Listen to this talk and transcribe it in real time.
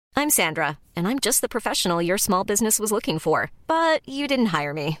I'm Sandra, and I'm just the professional your small business was looking for. But you didn't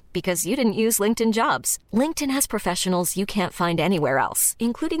hire me because you didn't use LinkedIn Jobs. LinkedIn has professionals you can't find anywhere else,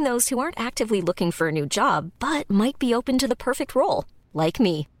 including those who aren't actively looking for a new job, but might be open to the perfect role, like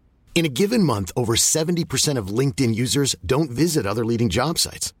me. In a given month, over 70% of LinkedIn users don't visit other leading job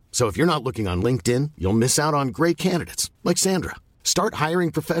sites. So if you're not looking on LinkedIn, you'll miss out on great candidates like Sandra. Start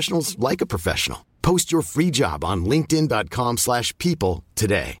hiring professionals like a professional. Post your free job on linkedin.com/people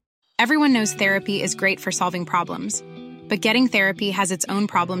today. Everyone knows therapy is great for solving problems, but getting therapy has its own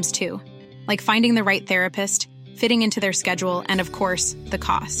problems too, like finding the right therapist, fitting into their schedule, and of course, the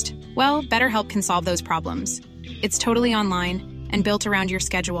cost. Well, BetterHelp can solve those problems. It's totally online and built around your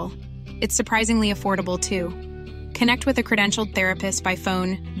schedule. It's surprisingly affordable too. Connect with a credentialed therapist by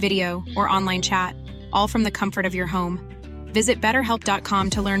phone, video, or online chat, all from the comfort of your home. Visit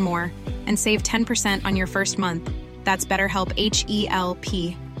BetterHelp.com to learn more and save 10% on your first month. That's BetterHelp,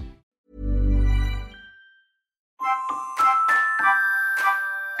 H-E-L-P.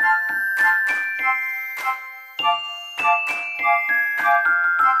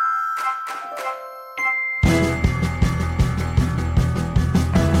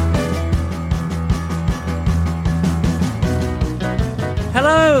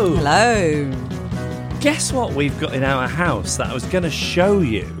 Hello! Hello. Guess what we've got in our house that I was going to show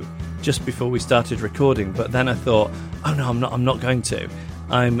you just before we started recording, but then I thought, oh no, I'm not going to.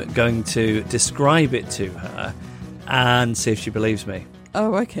 I'm going to describe it to her and see if she believes me.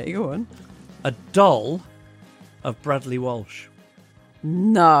 Oh, okay, go on. A doll of Bradley Walsh.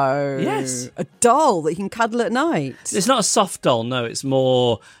 No. Yes. A doll that you can cuddle at night. It's not a soft doll, no, it's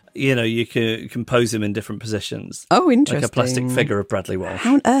more, you can pose him in different positions. Oh, interesting. Like a plastic figure of Bradley Walsh.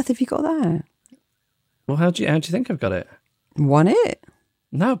 How on earth have you got that? Well, how do you think I've got it? Won it?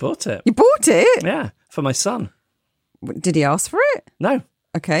 No, I bought it. You bought it? Yeah, for my son. Did he ask for it? No,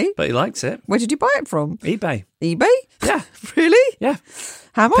 Okay. but he likes it. Where did you buy it from? eBay. eBay? Yeah. Really? Yeah.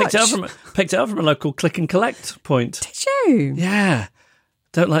 How much? Picked it up from a local click and collect point. Did you? Yeah.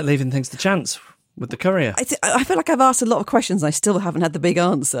 Don't like leaving things to chance with the courier. I feel like I've asked a lot of questions and I still haven't had the big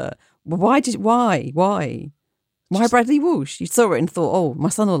answer. Why? Why Bradley Walsh? You saw it and thought, oh, my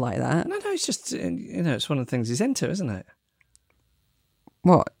son will like that. No, it's just, it's one of the things he's into, isn't it?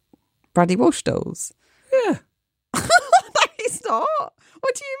 What? Bradley Walsh dolls? Yeah. No, he's not.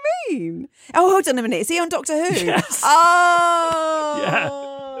 What do you mean? Oh, hold on a minute. Is he on Doctor Who? Yes. Oh. Yeah.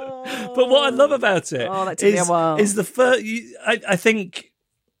 But what I love about it that took me a while. is the first... I think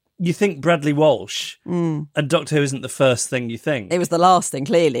you think Bradley Walsh and Doctor Who isn't the first thing you think. It was the last thing,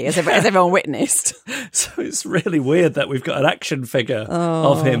 clearly, as everyone witnessed. So it's really weird that we've got an action figure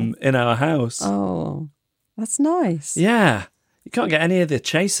of him in our house. Oh, that's nice. Yeah. You can't get any of the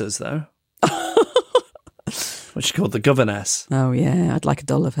chasers, though. What she called the governess. Oh, yeah. I'd like a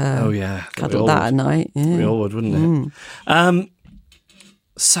doll of her. Oh, yeah. Cuddle that at night. Yeah. We all would, wouldn't it?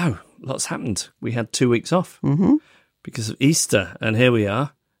 So, lots happened. We had 2 weeks off because of Easter, and here we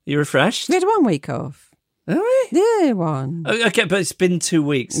are. You refreshed? We had 1 week off. Are we? Yeah, one. Oh, okay, but it's been 2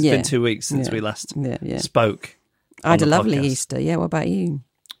 weeks. It's Yeah. been 2 weeks since we last spoke. I had a on the lovely podcast. Easter. Yeah, what about you?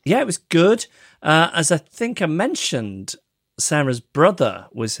 Yeah, it was good. As I think I mentioned, Sarah's brother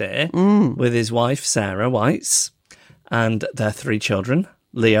was here with his wife, Sarah Weitz, and their 3 children,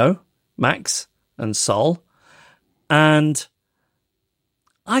 Leo, Max, and Sol. And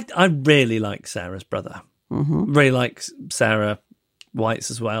I really like Sarah's brother. Really like Sarah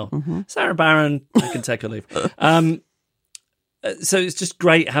Weitz as well. Sarah Barron, I can take or leave. So it's just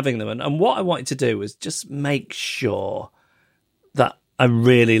great having them. And what I wanted to do was just make sure that I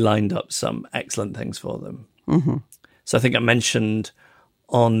really lined up some excellent things for them. So I think I mentioned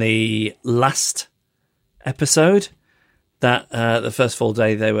on the last episode that the first full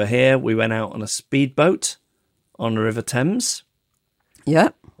day they were here, we went out on a speedboat on the River Thames. Yeah.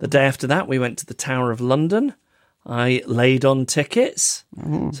 The day after that, we went to the Tower of London. I laid on tickets.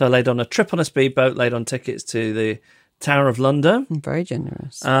 So I laid on a trip on a speedboat, laid on tickets to the Tower of London. Very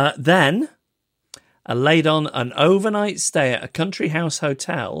generous. Then I laid on an overnight stay at a country house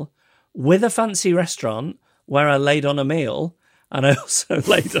hotel with a fancy restaurant where I laid on a meal. And I also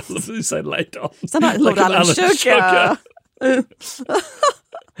laid on, laid on. Sound like Lord Alan Sugar.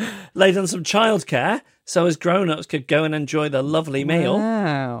 Laid on some childcare so as grown-ups could go and enjoy the lovely meal.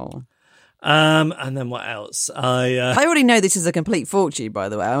 Wow. And then what else? I already know this is a complete fortune, by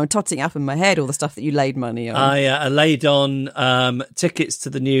the way. I'm totting up in my head all the stuff that you laid money on. I laid on tickets to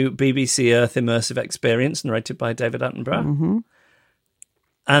the new BBC Earth immersive experience narrated by David Attenborough.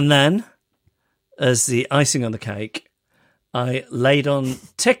 And then, as the icing on the cake, I laid on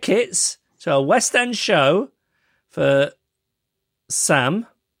tickets to a West End show for Sam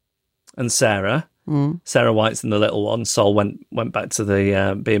and Sarah. Sarah White's and the little one. Sol went back to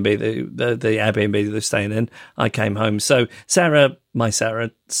the B&B, the Airbnb they were staying in. I came home. So Sarah,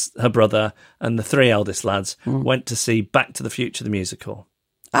 her brother, and the 3 eldest lads went to see Back to the Future, the musical.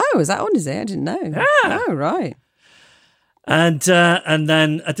 Oh, is that on, is it? I didn't know. Yeah. Oh, right. And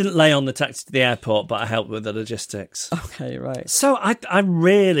then I didn't lay on the taxi to the airport, but I helped with the logistics. Okay, right. So I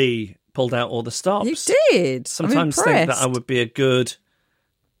really pulled out all the stops. You did. Sometimes think that I would be a good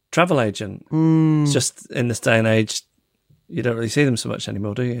travel agent. It's just in this day and age, you don't really see them so much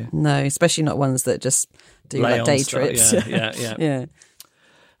anymore, do you? No, especially not ones that just do Lay like on day stuff. trips. Yeah. Yeah.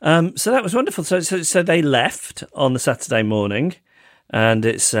 So that was wonderful. So they left on the Saturday morning, and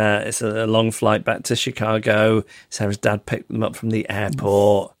it's a long flight back to Chicago. Sarah's dad picked them up from the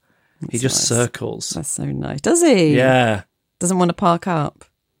airport. He just circles. That's so nice. Does he? Yeah. Doesn't want to park up.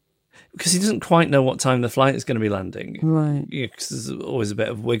 Because he doesn't quite know what time the flight is going to be landing. Right. Yeah, because there's always a bit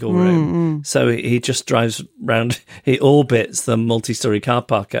of wiggle room. So he just drives round, he orbits the multi-storey car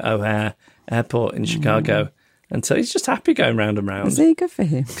park at O'Hare Airport in Chicago. And so he's just happy going round and round. Is he? Good for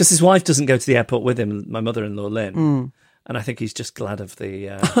him. Because his wife doesn't go to the airport with him, my mother-in-law, Lynn. And I think he's just glad of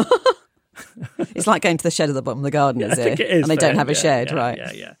the... It's like going to the shed at the bottom of the garden, is I think it? it is And they for don't him. have a shed, right?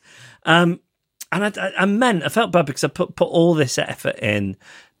 Yeah. And I felt bad because I put all this effort in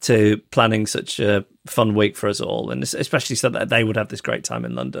to planning such a fun week for us all, and especially so that they would have this great time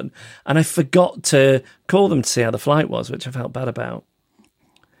in London. And I forgot to call them to see how the flight was, which I felt bad about.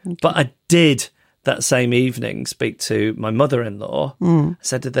 But I did that same evening speak to my mother-in-law. I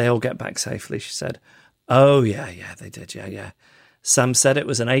said, did they all get back safely? She said, oh, yeah, they did, yeah. Sam said it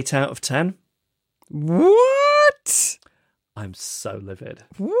was an 8 out of 10. What? I'm so livid.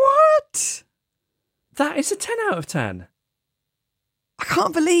 What? That is a 10 out of 10. I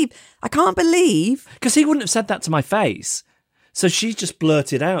can't believe. Because he wouldn't have said that to my face. So she just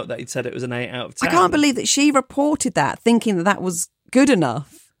blurted out that he'd said it was an 8 out of 10. I can't believe that she reported that, thinking that that was good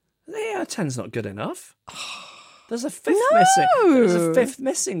enough. 8 out of 10's not good enough. There's a fifth missing. There's a fifth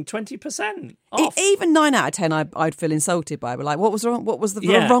missing, 20% off. Even 9 out of 10, I'd feel insulted by. But like, what was wrong? What was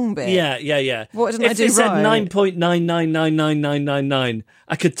the wrong bit? Yeah. What didn't I do right? If it said right? 9.999999,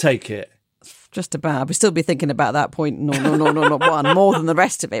 I could take it. Just about. I'd still be thinking about that point. No, not one more than the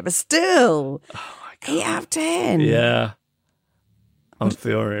rest of it. But still, 8 out of 10. Yeah. I'm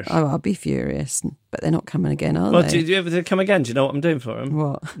furious. Oh, I'll be furious. But they're not coming again, are Well, they? do you ever come again? Do you know what I'm doing for him?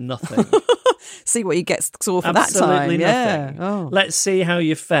 What? Nothing. See what you get sore for Absolutely that time. nothing. Yeah. Oh, Let's see how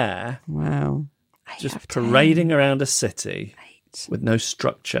you fare. wow. Just parading around a city with no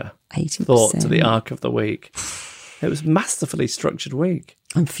structure. 80%. Thought to the arc of the week. It was a masterfully structured week.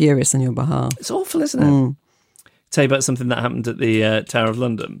 I'm furious on your behalf. It's awful, isn't it? Tell you about something that happened at the Tower of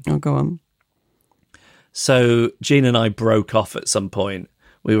London. Oh, go on. So Gene and I broke off at some point.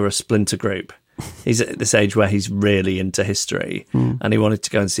 We were a splinter group. He's at this age where he's really into history, and he wanted to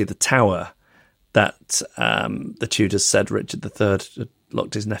go and see the tower that the Tudors said Richard III had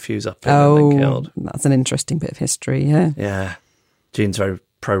locked his nephews up in and then killed. That's an interesting bit of history, yeah. Yeah. Gene's very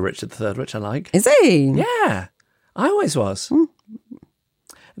pro Richard III, which I like. Is he? Yeah, I always was.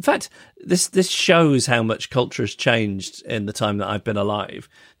 In fact, this shows how much culture has changed in the time that I've been alive.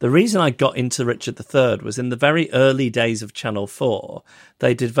 The reason I got into Richard III was in the very early days of Channel 4,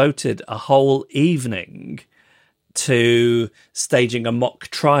 they devoted a whole evening to staging a mock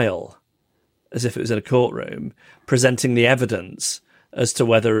trial, as if it was in a courtroom, presenting the evidence as to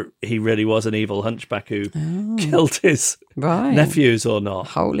whether he really was an evil hunchback who killed his nephews or not.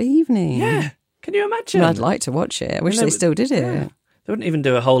 Whole evening. Yeah. Can you imagine? I'd like to watch it. I wish they still did it. Yeah. They wouldn't even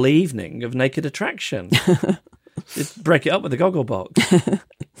do a whole evening of naked attraction. Just break it up with a goggle box.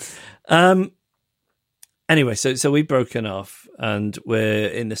 Anyway, so we've broken off and we're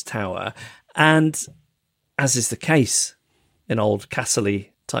in this tower. And as is the case in old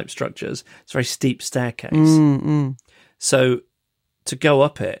castle-y type structures, it's a very steep staircase. So to go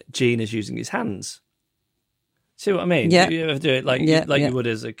up it, Gene is using his hands. See what I mean? Yeah. You ever do it like you would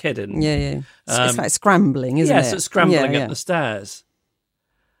as a kid? Yeah. It's like scrambling, isn't it? Yeah, so it's scrambling up the stairs.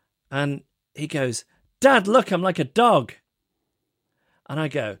 And he goes, Dad, look, I'm like a dog. And I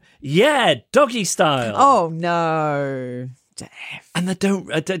go, yeah, doggy style. Oh, no. And they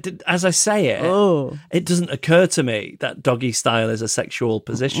don't, as I say it, it doesn't occur to me that doggy style is a sexual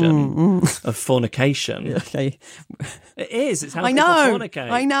position of fornication. Okay. It is. It's how I people know. fornicate.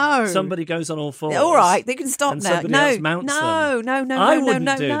 I know. Somebody goes on all fours. All right, they can stop and now. somebody else mounts them. I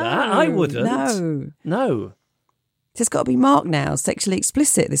wouldn't do that. I wouldn't. No. It's got to be marked now. Sexually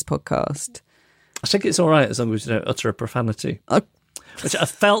explicit, this podcast. I think it's all right as long as you don't utter a profanity. Which I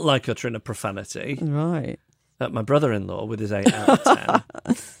felt like uttering a profanity. Right. At my brother-in-law with his 8 out of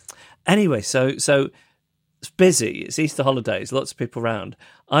 10. Anyway, so it's busy. It's Easter holidays. Lots of people around.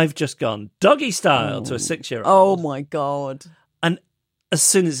 I've just gone doggy style to a 6-year-old. Oh, my God. And as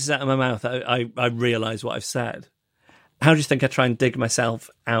soon as it's out of my mouth, I realise what I've said. How do you think I try and dig myself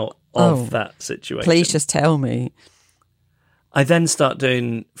out of that situation? Please just tell me. I then start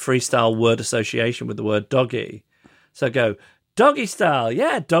doing freestyle word association with the word doggy. So I go, doggy style,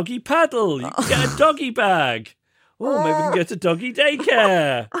 yeah, doggy paddle. You can get a doggy bag. Oh, maybe we can go to doggy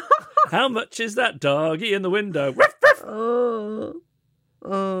daycare. How much is that doggy in the window?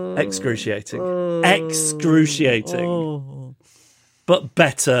 Excruciating. Excruciating. But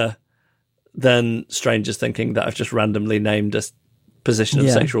better than strangers thinking that I've just randomly named a position of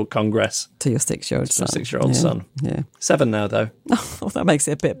sexual congress. To your 6-year-old son. 6-year-old son. Yeah. 7 now, though. Oh, that makes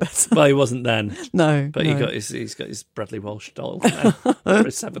it a bit better. Well, he wasn't then. No. But he's got his Bradley Walsh doll now for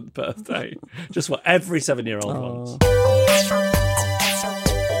his 7th birthday. Just what every 7-year-old wants.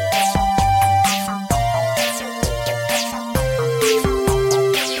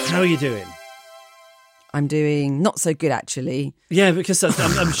 How are you doing? I'm doing not so good, actually. Yeah, because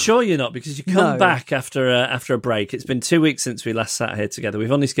I'm sure you're not, because you come back after a break. It's been 2 weeks since we last sat here together.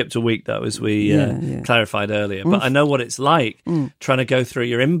 We've only skipped a week, though, as we clarified earlier. But I know what it's like trying to go through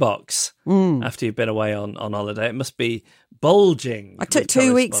your inbox after you've been away on holiday. It must be bulging. I took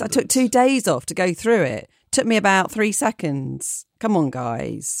 2 weeks. I took 2 days off to go through it. Took me about 3 seconds. Come on,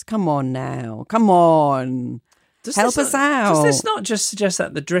 guys. Come on now. Come on. Help us out. Does this not just suggest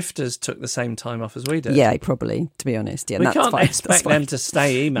that the drifters took the same time off as we did? Yeah, probably, to be honest. Yeah, we that's can't fine. expect them to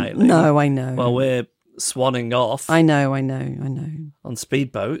stay emailing. No, I know. While we're swanning off. I know. On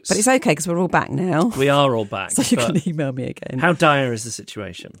speedboats. But it's okay because we're all back now. We are all back. So you can email me again. How dire is the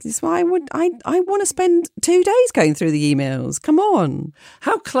situation? This is why I want to spend 2 days going through the emails. Come on.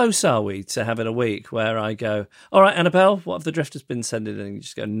 How close are we to having a week where I go, all right, Annabelle, what have the drifters been sending? And you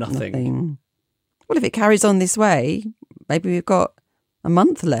just go, nothing. Well, if it carries on this way, maybe we've got a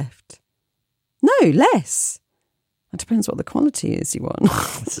month left. No, less. It depends what the quality is you want.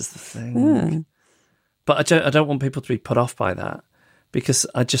 This is the thing. Yeah. But I don't want people to be put off by that, because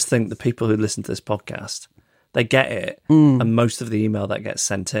I just think the people who listen to this podcast, they get it, and most of the email that gets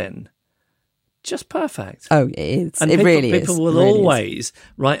sent in, just perfect. Oh, it is. And people will really always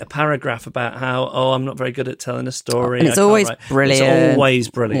write a paragraph about how, I'm not very good at telling a story. And it's always brilliant. It's always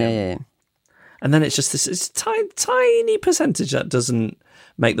brilliant. Yeah. And then it's just this tiny percentage that doesn't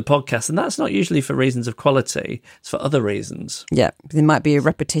make the podcast. And that's not usually for reasons of quality. It's for other reasons. Yeah. There might be a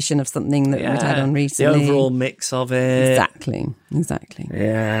repetition of something that we've had on recently. The overall mix of it. Exactly.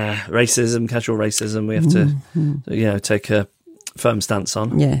 Yeah. Racism, casual racism, we have to, take a firm stance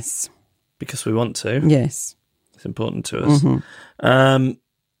on. Yes. Because we want to. Yes. It's important to us.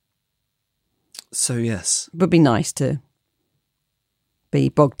 So, yes. It would be nice to be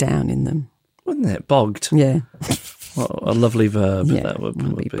bogged down in them. Wouldn't it? Bogged. Yeah. What a lovely verb that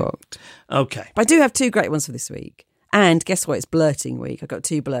would be bogged. Okay. But I do have 2 great ones for this week. And guess what? It's blurting week. I've got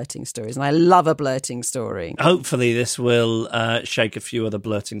 2 blurting stories, and I love a blurting story. Hopefully this will shake a few other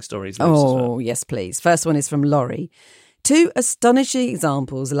blurting stories loose as well. Yes, please. First one is from Laurie. 2 astonishing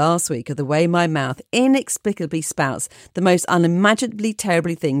examples last week of the way my mouth inexplicably spouts the most unimaginably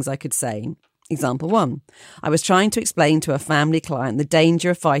terribly things I could say. Example 1. I was trying to explain to a family client the danger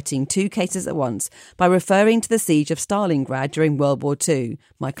of fighting 2 cases at once by referring to the siege of Stalingrad during World War II.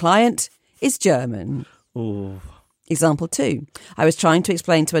 My client is German. Ooh. Example 2. I was trying to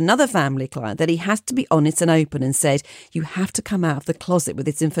explain to another family client that he has to be honest and open, and said, you have to come out of the closet with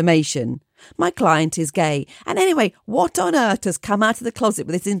this information. My client is gay. And anyway, what on earth does come out of the closet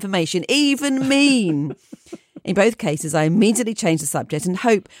with this information even mean? In both cases, I immediately changed the subject and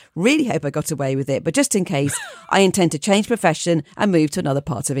really hope I got away with it. But just in case, I intend to change profession and move to another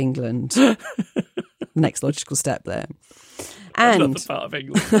part of England. Next logical step there. And another part of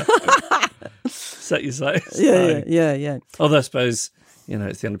England. Set your sights. Yeah. Although I suppose,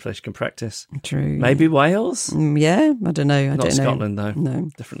 it's the only place you can practice. True. Maybe Wales? Yeah, I don't know. Not Scotland, though.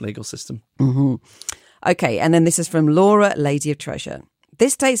 No. Different legal system. Mm-hmm. Okay, and then this is from Laura, Lady of Treasure.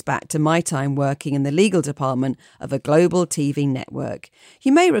 This dates back to my time working in the legal department of a global TV network.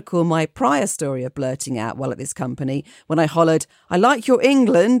 You may recall my prior story of blurting out while at this company when I hollered, I like your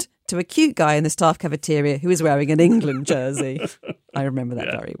England, to a cute guy in the staff cafeteria who was wearing an England jersey. I remember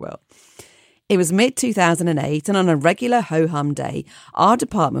that very well. It was mid-2008, and on a regular ho-hum day, our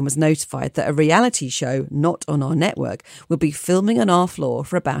department was notified that a reality show not on our network would be filming on our floor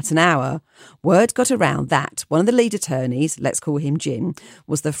for about an hour. Word got around that one of the lead attorneys, let's call him Jim,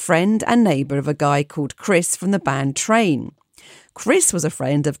 was the friend and neighbour of a guy called Chris from the band Train. Chris was a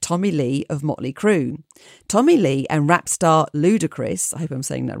friend of Tommy Lee of Motley Crue. Tommy Lee and rap star Ludacris, I hope I'm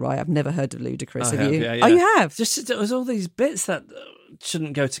saying that right, I've never heard of Ludacris, have you? Yeah. Oh, you have? Just there was all these bits that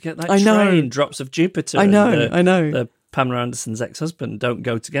shouldn't go together. Like I know. Train, Drops of Jupiter. I know. The Pamela Anderson's ex-husband don't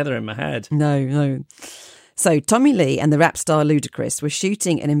go together in my head. No. So Tommy Lee and the rap star Ludacris were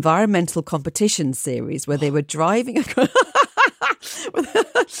shooting an environmental competition series where they were driving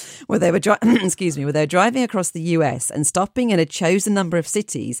where they were driving across the US and stopping in a chosen number of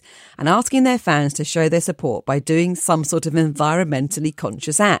cities and asking their fans to show their support by doing some sort of environmentally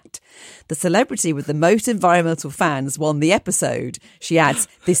conscious act. The celebrity with the most environmental fans won the episode. She adds,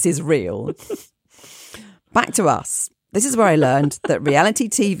 "This is real." Back to us. This is where I learned that reality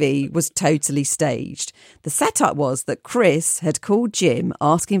TV was totally staged. The setup was that Chris had called Jim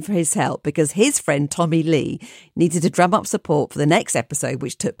asking for his help because his friend Tommy Lee needed to drum up support for the next episode,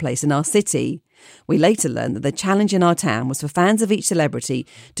 which took place in our city. We later learned that the challenge in our town was for fans of each celebrity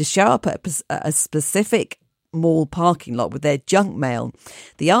to show up at a specific mall parking lot with their junk mail.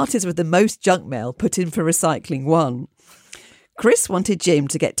 The artist with the most junk mail put in for recycling won. Chris wanted Jim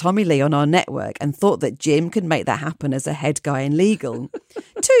to get Tommy Lee on our network and thought that Jim could make that happen as a head guy in legal.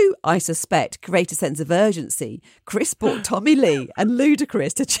 To, I suspect, create a sense of urgency, Chris brought Tommy Lee and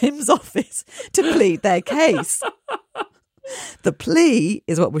Ludacris to Jim's office to plead their case. The plea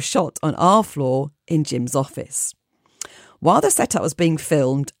is what was shot on our floor in Jim's office. While the setup was being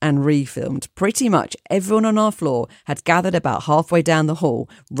filmed and refilmed, pretty much everyone on our floor had gathered about halfway down the hall,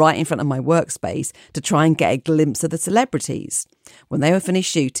 right in front of my workspace, to try and get a glimpse of the celebrities. When they were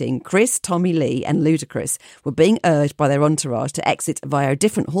finished shooting, Chris, Tommy Lee and Ludacris were being urged by their entourage to exit via a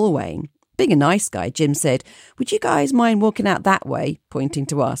different hallway. Being a nice guy, Jim said, "Would you guys mind walking out that way?" pointing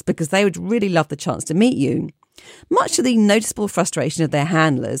to us, because they would really love the chance to meet you. Much to the noticeable frustration of their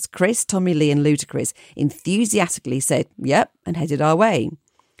handlers, Chris, Tommy Lee and Ludacris enthusiastically said, "Yep," and headed our way.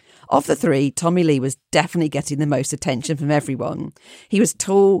 Of the three, Tommy Lee was definitely getting the most attention from everyone. He was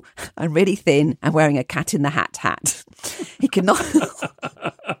tall and really thin and wearing a Cat in the hat. He could not...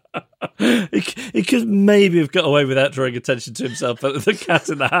 He could maybe have got away without drawing attention to himself, but the Cat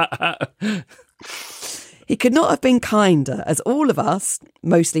in the hat. He could not have been kinder, as all of us,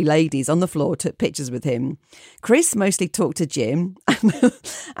 mostly ladies, on the floor took pictures with him. Chris mostly talked to Jim, and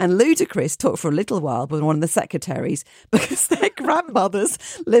Ludacris talked for a little while with one of the secretaries because their grandmothers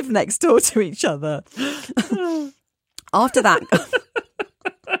lived next door to each other. After that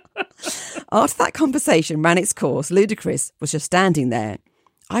conversation ran its course, Ludacris was just standing there.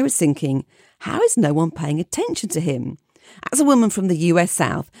 I was thinking, how is no one paying attention to him? As a woman from the US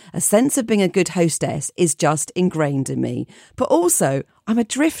South, a sense of being a good hostess is just ingrained in me. But also, I'm a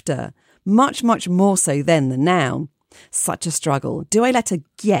drifter, much, much more so then than now. Such a struggle. Do I let a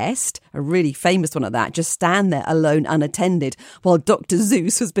guest, a really famous one at that, just stand there alone unattended while Dr.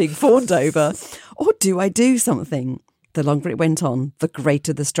 Zeus was being fawned over? Or do I do something? The longer it went on, the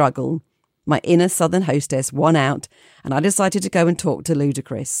greater the struggle. My inner Southern hostess won out, and I decided to go and talk to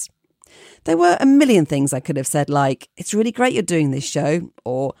Ludacris. There were a million things I could have said, like, "It's really great you're doing this show,"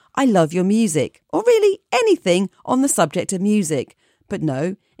 or "I love your music," or really anything on the subject of music. But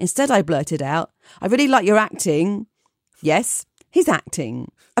no, instead I blurted out, "I really like your acting." Yes, his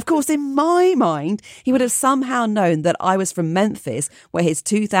acting. Of course, in my mind, he would have somehow known that I was from Memphis, where his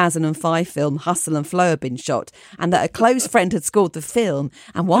 2005 film Hustle and Flow had been shot, and that a close friend had scored the film,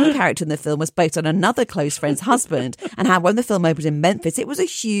 and one character in the film was based on another close friend's husband, and how when the film opened in Memphis, it was a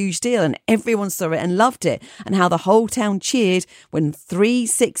huge deal, and everyone saw it and loved it, and how the whole town cheered when 3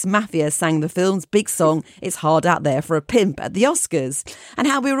 6 Mafia sang the film's big song, "It's Hard Out There for a Pimp," at the Oscars, and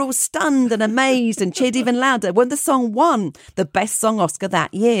how we were all stunned and amazed and cheered even louder when the song won the Best Song Oscar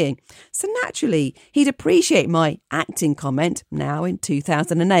that year. So naturally, he'd appreciate my acting comment now in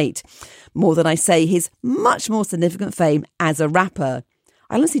 2008, more than I say his much more significant fame as a rapper.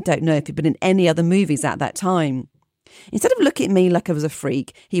 I honestly don't know if he'd been in any other movies at that time. Instead of looking at me like I was a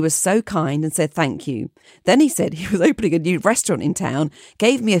freak, he was so kind and said thank you. Then he said he was opening a new restaurant in town,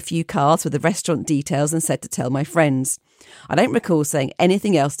 gave me a few cards with the restaurant details and said to tell my friends. I don't recall saying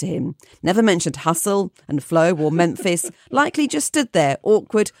anything else to him. Never mentioned Hustle and Flow or Memphis, likely just stood there,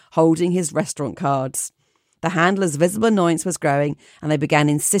 awkward, holding his restaurant cards. The handler's visible annoyance was growing, and they began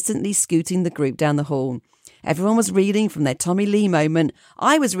insistently scooting the group down the hall. Everyone was reading from their Tommy Lee moment.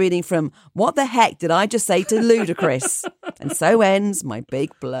 I was reading from, "What the heck did I just say to Ludacris?" And so ends my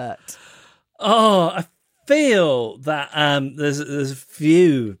big blurt. Oh, I feel that there's a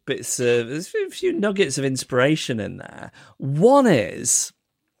few bits of, there's a few nuggets of inspiration in there. One is,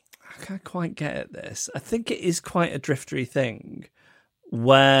 I can't quite get at this. I think it is quite a driftery thing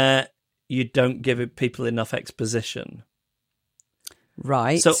where you don't give people enough exposition.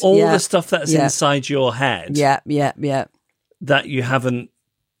 Right. So all yeah. the stuff that's Yeah. inside your head Yeah. that you haven't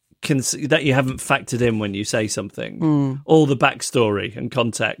factored in when you say something, Mm. all the backstory and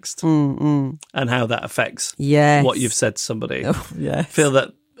context, and how that affects Yes. what you've said to somebody. Oh, yes. I feel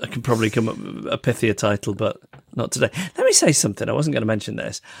that I can probably come up with a pithier title, but not today. Let me say something. I wasn't going to mention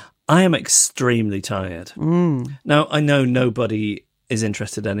this. I am extremely tired. Now, I know nobody is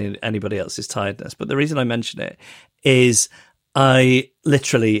interested in anybody else's tiredness, but the reason I mention it is I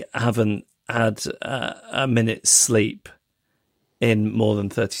literally haven't had a minute's sleep in more than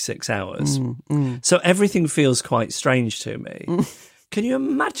 36 hours. So everything feels quite strange to me. Can you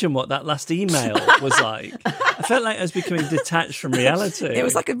imagine what that last email was like? I felt like I was becoming detached from reality. It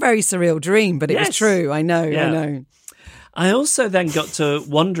was like a very surreal dream, but it was Yes. true. I know. Yeah. I also then got to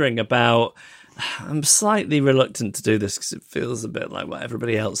wondering about, I'm slightly reluctant to do this because it feels a bit like what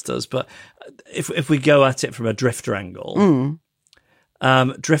everybody else does, but if we go at it from a drifter angle,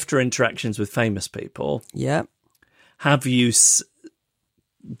 drifter interactions with famous people, Yeah. have you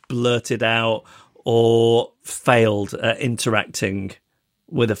blurted out or failed at interacting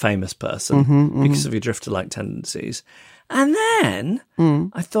with a famous person because of your drifter-like tendencies? And then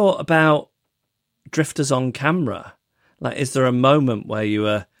I thought about drifters on camera. Like, is there a moment where you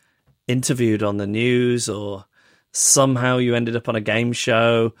were interviewed on the news, or somehow you ended up on a game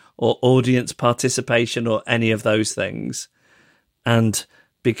show, or audience participation, or any of those things, and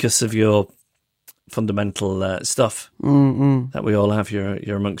because of your fundamental stuff that we all have,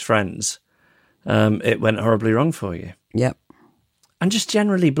 you're amongst friends, it went horribly wrong for you? Yep. And just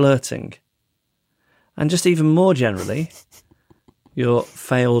generally blurting, and just even more generally, your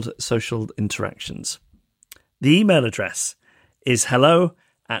failed social interactions. The email address is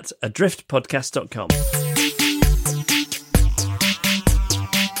hello@adriftpodcast.com.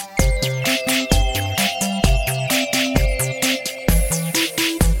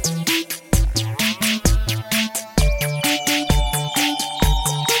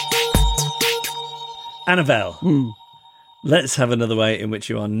 Annabelle, let's have another way in which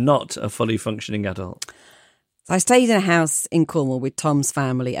you are not a fully functioning adult. So I stayed in a house in Cornwall with Tom's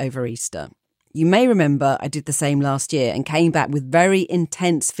family over Easter. You may remember I did the same last year and came back with very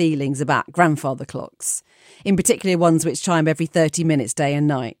intense feelings about grandfather clocks, in particular ones which chime every 30 minutes day and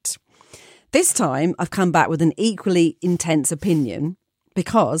night. This time I've come back with an equally intense opinion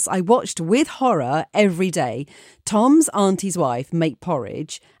because I watched with horror every day Tom's auntie's wife make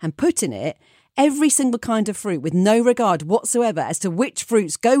porridge and put in it every single kind of fruit with no regard whatsoever as to which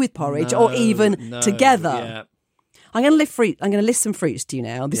fruits go with porridge or even together. Yeah. I'm going to list some fruits to you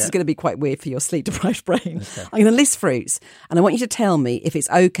now. This is going to be quite weird for your sleep-deprived brain. Okay. I'm going to list fruits, and I want you to tell me if it's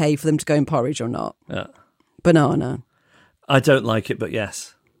okay for them to go in porridge or not. Yeah. Banana. I don't like it, but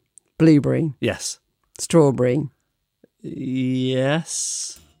yes. Blueberry. Yes. Strawberry.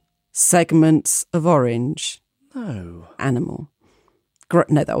 Yes. Segments of orange. No. Animal.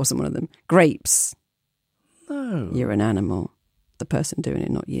 No, that wasn't one of them. Grapes. No. You're an animal. The person doing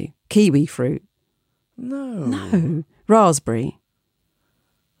it, not you. Kiwi fruit. No. No. Raspberry.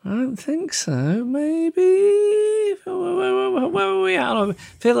 I don't think so. Maybe. Where are we at? I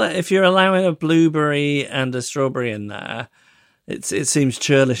feel like if you're allowing a blueberry and a strawberry in there, it seems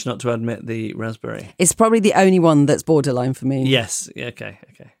churlish not to admit the raspberry. It's probably the only one that's borderline for me. Yes. Yeah, okay.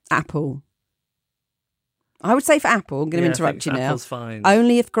 Apple. I would say for apple, I'm going to interrupt you now. Apple's fine.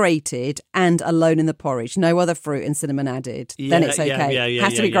 Only if grated and alone in the porridge. No other fruit and cinnamon added. Then it's okay.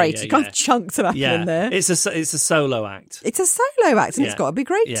 Has to be grated. You can't have chunks of apple in there. It's a solo act. It's a solo act and it's got to be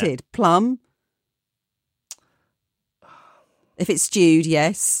grated. Plum. If it's stewed,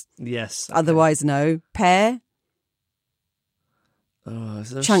 yes. Yes. Okay. Otherwise, no. Pear. Oh,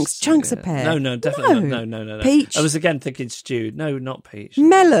 chunks of pear. No, definitely no. Peach. I was again thinking stewed. No, not peach.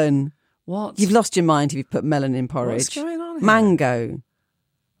 Melon. What? You've lost your mind if you've put melon in porridge. What's going on here? Mango.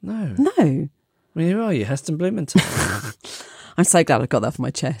 No. Where are you, Heston Blumenthal? I'm so glad I got that off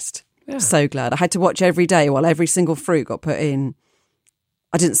my chest. Yeah. So glad. I had to watch every day while every single fruit got put in.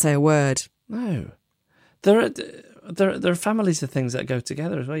 I didn't say a word. No. There are families of things that go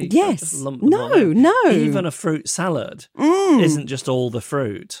together as well. You yes. can't just lump them all in. No. Even a fruit salad isn't just all the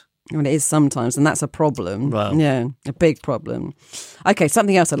fruit. Well, it is sometimes, and that's a problem. Well. Yeah, a big problem. Okay,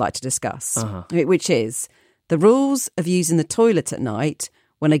 something else I'd like to discuss, which is the rules of using the toilet at night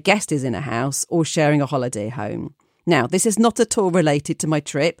when a guest is in a house or sharing a holiday home. Now, this is not at all related to my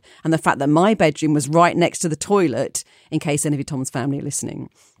trip and the fact that my bedroom was right next to the toilet, in case any of Tom's family are listening.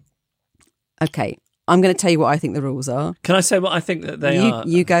 Okay, I'm going to tell you what I think the rules are. Can I say what I think that they are?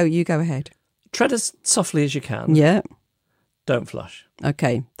 You go ahead. Tread as softly as you can. Yeah. Don't flush.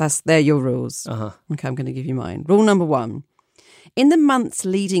 Okay, they're your rules. Okay, I'm going to give you mine. Rule number 1. In the months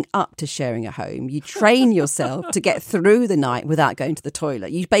leading up to sharing a home, you train yourself to get through the night without going to the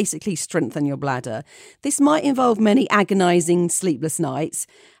toilet. You basically strengthen your bladder. This might involve many agonising sleepless nights.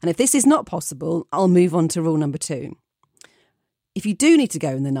 And if this is not possible, I'll move on to rule number 2. If you do need to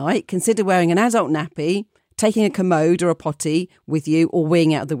go in the night, consider wearing an adult nappy, taking a commode or a potty with you, or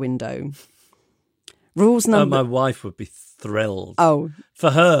weeing out the window. Rules number... my wife would be thrilled. Oh.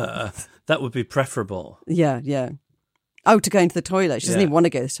 For her, that would be preferable. Yeah. Oh, to go into the toilet. She doesn't even want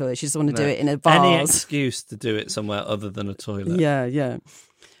to go to the toilet. She just wants to do it in a vase. Any excuse to do it somewhere other than a toilet. Yeah.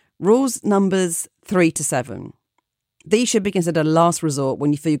 Rules numbers 3 to 7. These should be considered a last resort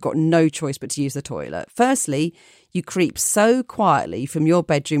when you feel you've got no choice but to use the toilet. Firstly, you creep so quietly from your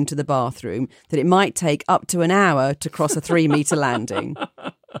bedroom to the bathroom that it might take up to an hour to cross a 3-metre landing.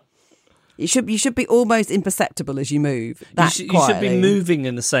 You should be almost imperceptible as you move. You should be moving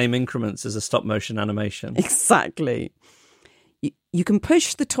in the same increments as a stop-motion animation. Exactly. You can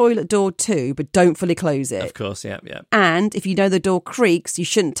push the toilet door too, but don't fully close it. Of course, yeah. And if you know the door creaks, you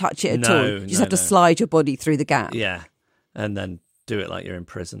shouldn't touch it at all. You just have to slide your body through the gap. Yeah, and then do it like you're in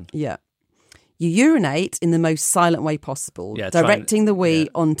prison. Yeah. You urinate in the most silent way possible, directing the wee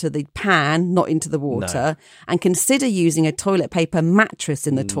onto the pan, not into the water, and consider using a toilet paper mattress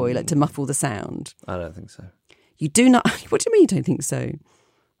in the toilet to muffle the sound. I don't think so. You do not... What do you mean you don't think so?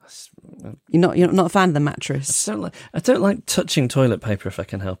 You're not a fan of the mattress? I don't like touching toilet paper if I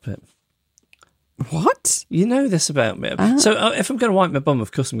can help it. What? You know this about me. So if I'm going to wipe my bum,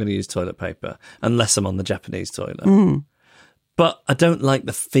 of course I'm going to use toilet paper, unless I'm on the Japanese toilet. But I don't like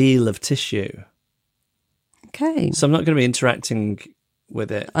the feel of tissue. Okay. So I'm not going to be interacting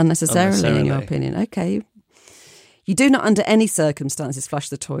with it unnecessarily, in your opinion. Okay. You do not under any circumstances flush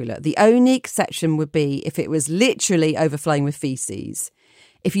the toilet. The only exception would be if it was literally overflowing with faeces.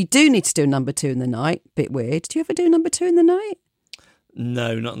 If you do need to do a number 2 in the night, bit weird. Do you ever do a number 2 in the night?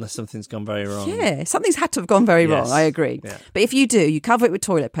 No, not unless something's gone very wrong. Yeah, something's had to have gone very wrong, I agree. Yeah. But if you do, you cover it with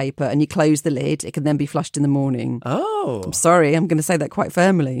toilet paper and you close the lid, it can then be flushed in the morning. Oh. I'm sorry, I'm going to say that quite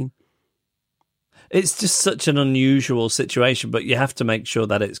firmly. It's just such an unusual situation, but you have to make sure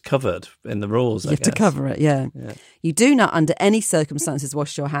that it's covered in the rules, You have to cover it, yeah. You do not, under any circumstances,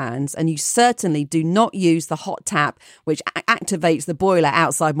 wash your hands, and you certainly do not use the hot tap, which activates the boiler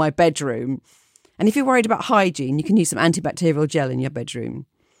outside my bedroom. And if you're worried about hygiene, you can use some antibacterial gel in your bedroom.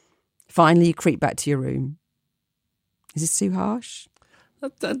 Finally, you creep back to your room. Is this too harsh?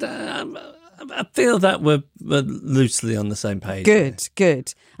 I feel that we're loosely on the same page.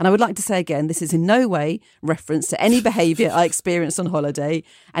 Good. And I would like to say again, this is in no way reference to any behaviour I experienced on holiday.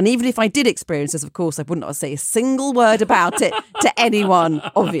 And even if I did experience this, of course, I would not say a single word about it to anyone,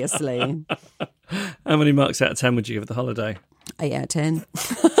 obviously. How many marks out of 10 would you give the holiday? 8 out of 10.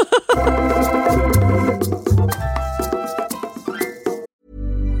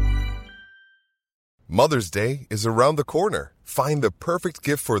 Mother's Day is around the corner. Find the perfect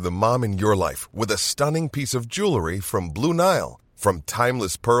gift for the mom in your life with a stunning piece of jewelry from Blue Nile. From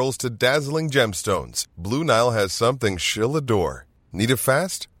timeless pearls to dazzling gemstones, Blue Nile has something she'll adore. Need it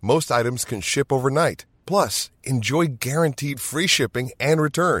fast? Most items can ship overnight. Plus, enjoy guaranteed free shipping and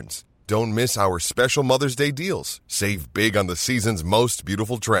returns. Don't miss our special Mother's Day deals. Save big on the season's most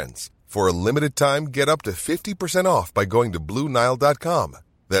beautiful trends. For a limited time, get up to 50% off by going to BlueNile.com.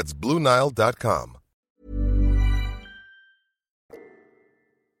 That's BlueNile.com.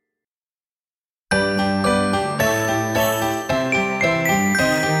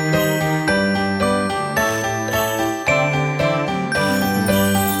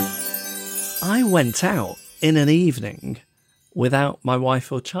 I went out in an evening without my wife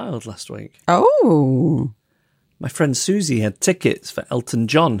or child last week. Oh. My friend Susie had tickets for Elton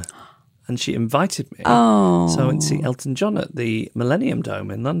John and she invited me. Oh. So I went to see Elton John at the Millennium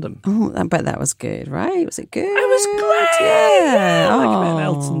Dome in London. Oh, I bet that was good, right? Was it good? It was great. Yeah. Like a bit of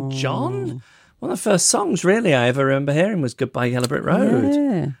Elton John. One of the first songs really I ever remember hearing was Goodbye Yellow Brick Road.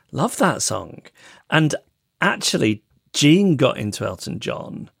 Yeah. Love that song. And actually, Jean got into Elton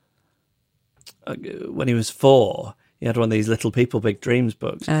John when he was 4. He had one of these Little People Big Dreams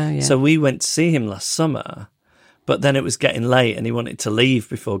books. Oh, yeah. So we went to see him last summer, but then it was getting late and he wanted to leave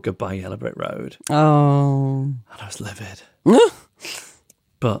before Goodbye Yellow Brick Road. Oh. And I was livid.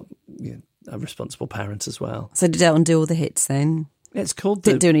 But a responsible parent as well. So did Elton do all the hits then? It's called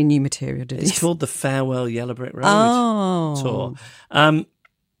Didn't do any new material, did he? It's called the Farewell Yellow Brick Road tour.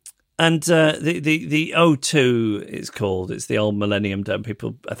 And the O2 is called. It's the old Millennium Dome.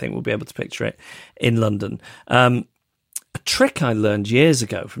 People, I think, will be able to picture it in London. A trick I learned years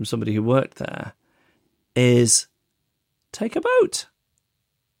ago from somebody who worked there is take a boat.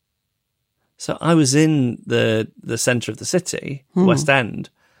 So I was in the centre of the city, West End.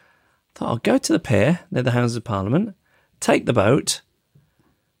 Thought I'll go to the pier near the Houses of Parliament, take the boat.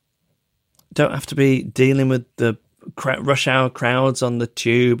 Don't have to be dealing with the rush hour crowds on the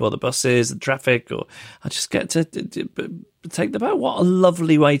tube or the buses, the traffic, or I just get to take the boat. What a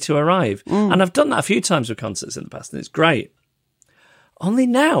lovely way to arrive. And I've done that a few times with concerts in the past, and it's great. Only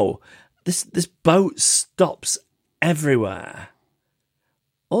now, this boat stops everywhere.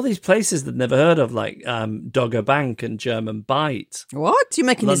 All these places that I've never heard of, like Dogger Bank and German Bight. What? You're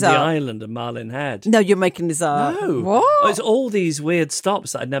making this Lundy up? Island and Marlin Head. No, you're making this up. No. What? It's all these weird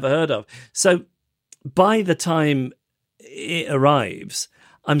stops that I'd never heard of. So by the time it arrives,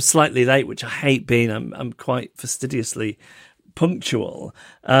 I'm slightly late, which I hate being. I'm quite fastidiously punctual.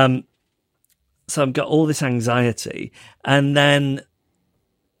 So I've got all this anxiety. And then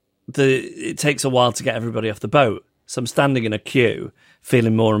it takes a while to get everybody off the boat. So I'm standing in a queue,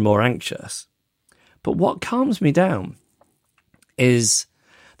 feeling more and more anxious. But what calms me down is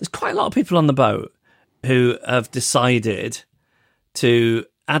there's quite a lot of people on the boat who have decided to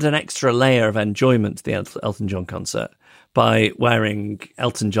add an extra layer of enjoyment to the Elton John concert by wearing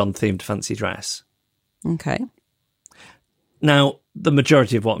Elton John themed fancy dress. Okay. Now, the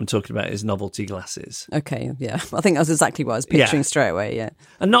majority of what I'm talking about is novelty glasses. Okay, yeah. I think that's exactly what I was picturing straight away, yeah.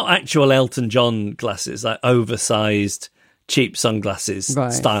 And not actual Elton John glasses, like oversized, cheap sunglasses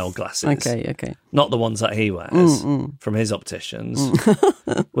style glasses. Okay. Not the ones that he wears from his opticians,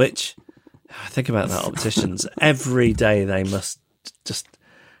 which, think about that, opticians, every day they must just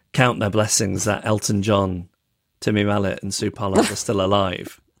count their blessings that Elton John, Timmy Mallet and Sue Pollard are still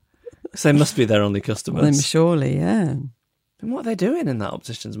alive. Because they must be their only customers. Well, surely, yeah. And what are they doing in that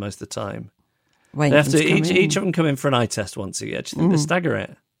opticians most of the time? Waiting They have to come in. each of them come in for an eye test once a year. Do you think they stagger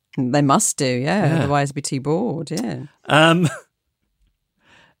it? They must do, yeah. Otherwise it'd be too bored, yeah.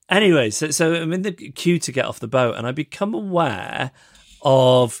 Anyway, so I'm in the queue to get off the boat, and I become aware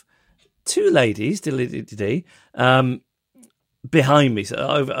of two ladies, behind me, so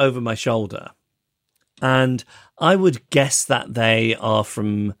over my shoulder, and I would guess that they are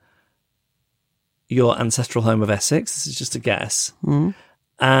from your ancestral home of Essex. This is just a guess.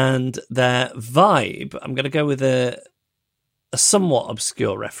 And their vibe, I'm going to go with a somewhat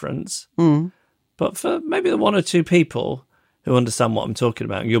obscure reference, but for maybe the one or two people who understand what I'm talking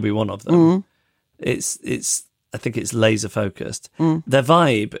about, and you'll be one of them, it's I think it's laser focused. Their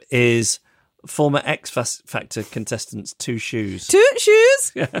vibe is former X Factor contestants' Two Shoes. Two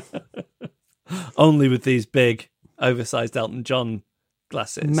shoes? Only with these big, oversized Elton John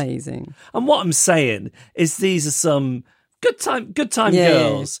glasses. Amazing. And what I'm saying is these are some good time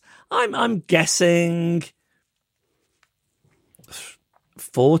girls. I'm guessing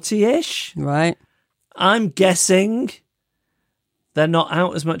 40-ish. Right. I'm guessing they're not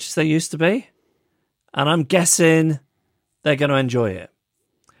out as much as they used to be. And I'm guessing they're going to enjoy it.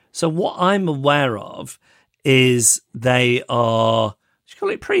 So what I'm aware of is they are, you call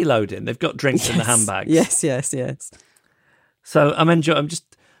it preloading. They've got drinks in the handbags. Yes. So I'm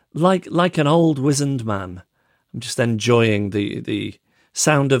just like an old wizened man. I'm just enjoying the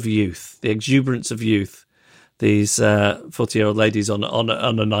sound of youth, the exuberance of youth. These 40-year-old ladies on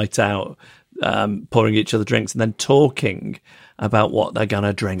a night out, pouring each other drinks and then talking about what they're going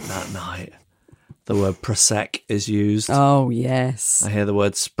to drink that night. The word Prosecco is used. Oh, yes. I hear the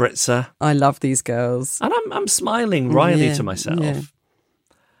word spritzer. I love these girls. And I'm smiling wryly to myself. Yeah.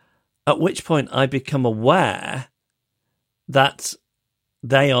 At which point I become aware that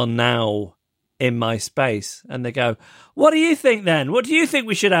they are now in my space. And they go, what do you think then? What do you think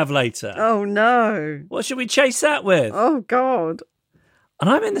we should have later? Oh, no. What should we chase that with? Oh, God. And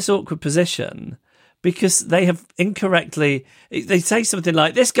I'm in this awkward position because they have incorrectly, they say something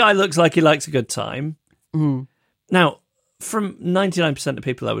like, this guy looks like he likes a good time. Now, from 99% of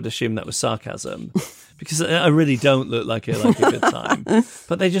people, I would assume that was sarcasm because I really don't look like I like a good time.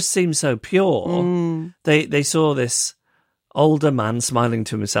 But they just seem so pure. They saw this older man smiling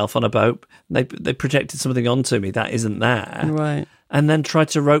to himself on a boat. They projected something onto me that isn't there. Right. And then tried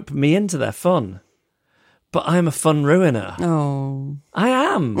to rope me into their fun. But I'm a fun ruiner. Oh. I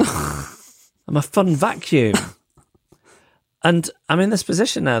am. I'm a fun vacuum. And I'm in this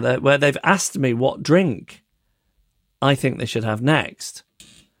position now where they've asked me what drink I think they should have next.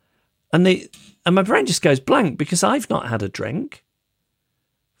 And my brain just goes blank because I've not had a drink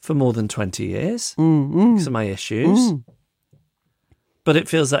for more than 20 years because of my issues. But it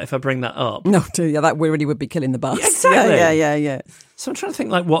feels like if I bring that up... No, yeah, that really would be killing the buzz. Exactly. Yeah. So I'm trying to think,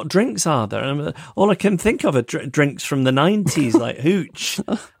 like, what drinks are there? And all I can think of are drinks from the 90s, like Hooch,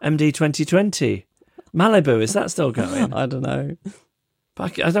 MD 2020, Malibu. Is that still going? I don't know.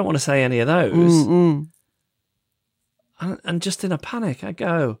 But I don't want to say any of those. And just in a panic, I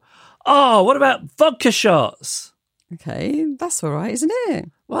go, oh, what about vodka shots? Okay, that's all right, isn't it?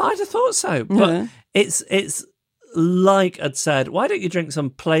 Well, I'd have thought so. But it's like I'd said, why don't you drink some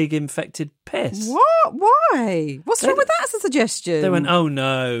plague-infected piss? What? Why? What's wrong with that as a suggestion? They went, oh,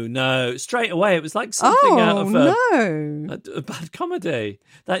 no. Straight away, it was like something out of a bad comedy.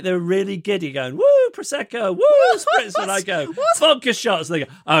 Like they were really giddy going, woo, Prosecco, woo, Spritz. And I go, vodka shots. And they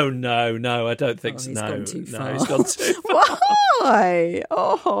go, oh, no, I don't think so. He's gone too far. He's gone too far. Why?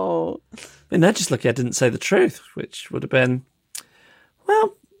 Oh. I mean, they're just lucky I didn't say the truth, which would have been,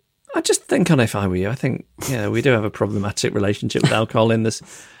 well, I just think on If I Were You, I think, we do have a problematic relationship with alcohol in this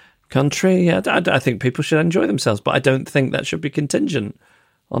country. I think people should enjoy themselves, but I don't think that should be contingent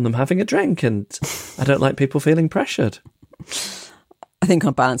on them having a drink, and I don't like people feeling pressured. I think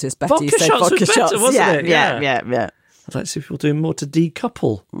on balance it's better vodka you say shots vodka was better, shots. wasn't it? Yeah. I'd like to see people doing more to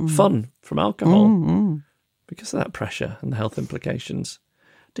decouple fun from alcohol because of that pressure and the health implications.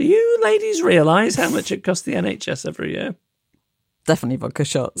 Do you ladies realise how much it costs the NHS every year? Definitely vodka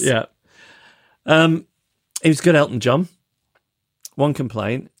shots. Yeah. He was good, Elton John. One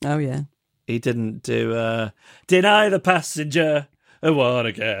complaint. Oh, yeah. He didn't do Deny the Passenger. I want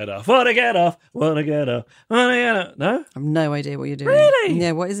to get off. Want to get off. Want to get off. Want to get off. No? I have no idea what you're doing. Really?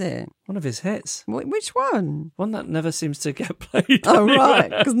 Yeah, what is it? One of his hits. Which one? One that never seems to get played. Oh, anywhere. right,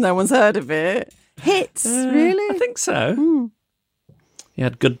 because no one's heard of it. Hits, really? I think so. He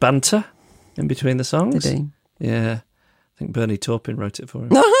had good banter in between the songs. Did he? Yeah. I think Bernie Taupin wrote it for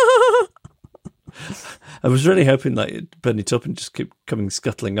him. I was really hoping that Bernie Taupin just keep coming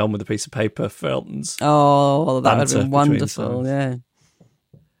scuttling on with a piece of paper for Elton's. Oh, that would have banter been between wonderful, songs. yeah.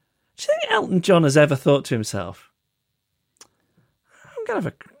 Do you think Elton John has ever thought to himself, I'm going to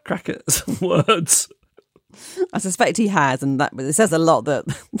have a crack at some words? I suspect he has, and that it says a lot that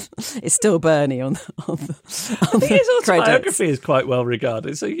it's still Bernie on the I think his autobiography credits. is quite well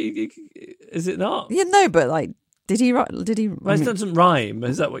regarded. So is it not? Yeah, no, but like, did he write? Well, it doesn't rhyme.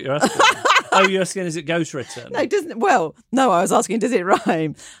 Is that what you're asking? Oh, you're asking, is it ghostwritten? No, it doesn't. Well, no, I was asking, does it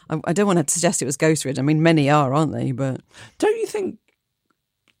rhyme? I don't want to suggest it was ghostwritten. I mean, many are, aren't they? But don't you think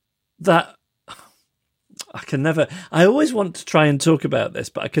that I always want to try and talk about this,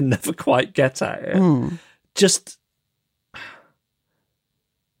 but I can never quite get at it. Just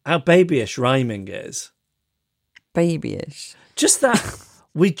how babyish rhyming is. babyish. Just that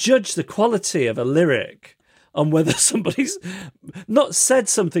we judge the quality of a lyric on whether somebody's not said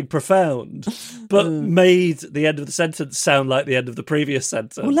something profound, but made the end of the sentence sound like the end of the previous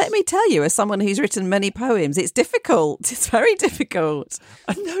sentence. Well, let me tell you, as someone who's written many poems, it's difficult. It's very difficult.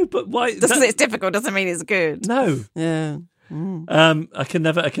 I know, but why? Just because it's difficult doesn't mean it's good. No. Yeah. I can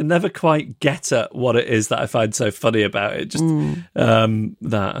never quite get at what it is that I find so funny about it. Just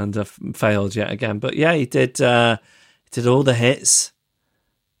that, and I've failed yet again. But yeah, he did all the hits.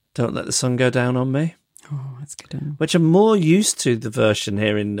 Don't Let the Sun Go Down on Me. Oh, that's good. Which I'm more used to the version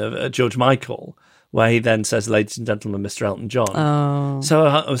here in George Michael, where he then says, "Ladies and gentlemen, Mr. Elton John." Oh. So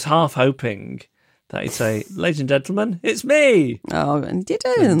I was half hoping that he'd say, "Ladies and gentlemen, it's me." Oh, and you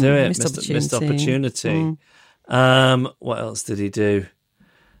didn't do it. Missed opportunity. What else did he do?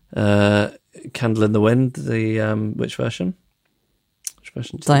 Candle in the Wind. The which version? Which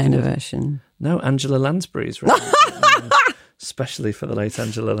version? Diana version. No, Angela Lansbury's version. Especially for the late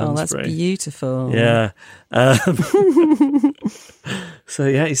Angela Lansbury. Oh, that's beautiful. Yeah. So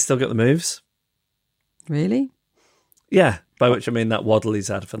yeah, he's still got the moves. Really? Yeah. By which I mean that waddle he's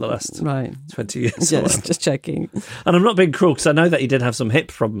had for the last 20 years. Yes, just checking. And I'm not being cruel because I know that he did have some hip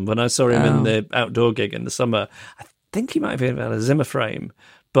problem when I saw him in the outdoor gig in the summer. I think he might have even had a Zimmer frame,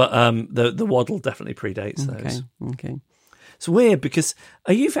 but the waddle definitely predates those. Okay. It's weird because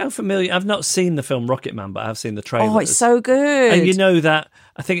are you found familiar? I've not seen the film Rocket Man, but I've seen the trailers. Oh, it's so good. And you know that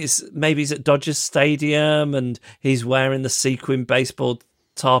I think maybe he's at Dodgers Stadium and he's wearing the sequin baseball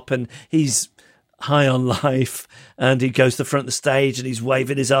top and he's high on life and he goes to the front of the stage and he's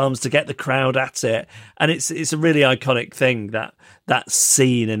waving his arms to get the crowd at it. And it's a really iconic thing, that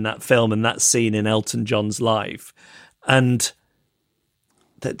scene in that film and that scene in Elton John's life. And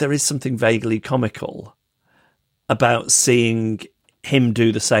there is something vaguely comical about seeing him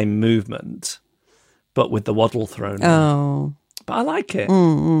do the same movement, but with the waddle thrown in. Oh. But I like it.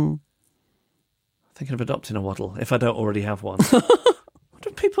 I'm thinking of adopting a waddle, if I don't already have one. What do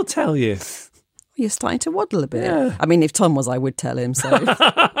people tell you? You're starting to waddle a bit. Yeah. I mean, if Tom was, I would tell him. So,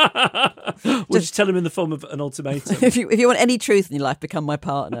 Would you tell him in the form of an ultimatum? if you want any truth in your life, become my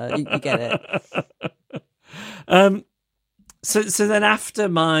partner. You get it. So then after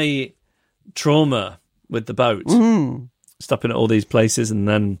my trauma with the boat, stopping at all these places and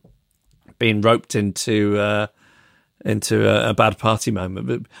then being roped into a bad party moment,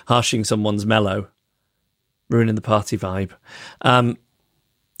 but harshing someone's mellow, ruining the party vibe. I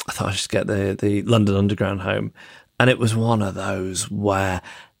thought I'd just get the London Underground home. And it was one of those where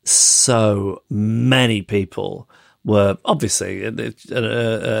so many people were, obviously,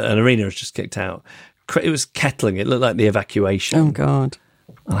 an arena was just kicked out. It was kettling. It looked like the evacuation. Oh, God.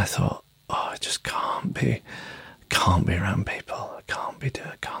 And I thought, I just can't be around people. I can't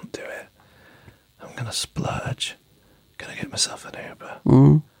do it. I'm going to splurge. Going to get myself an Uber.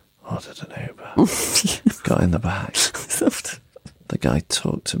 Ordered an Uber. Got in the back. The guy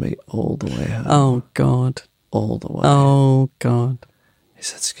talked to me all the way home. Oh, God. All the way. Oh, God. He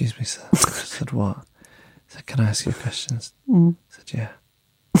said, "Excuse me, sir." I said, "What?" He said, "Can I ask you questions?" I said, "Yeah."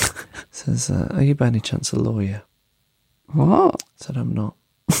 He says, "Are you by any chance a lawyer?" What? I said, "I'm not."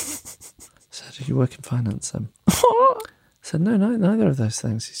 I said, "Do you work in finance then?" What? I said, "No, neither of those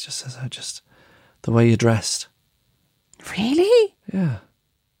things." He just says, just the way you're dressed." Really? Yeah.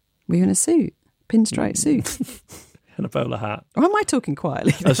 Were you in a suit? Pinstripe suit? And a bowler hat. Or am I talking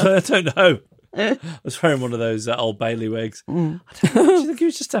quietly? I don't know. I was wearing one of those Old Bailey wigs. I don't know. Do you think he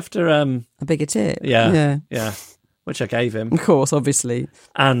was just after... A bigger tip? Yeah. Which I gave him. Of course, obviously.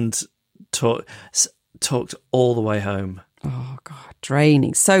 And talked all the way home. Oh, God.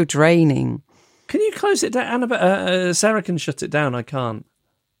 Draining. So draining. Can you close it down? Sarah can shut it down. I can't.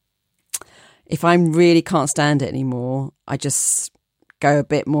 If I really can't stand it anymore, I just go a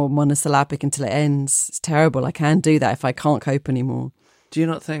bit more monosyllabic until it ends. It's terrible. I can do that if I can't cope anymore. Do you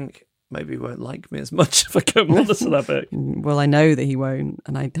not think maybe he won't like me as much if I go monosyllabic? Well, I know that he won't,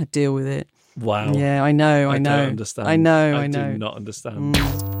 and I deal with it. Wow. Yeah, I know. I don't understand. I know. I do not understand.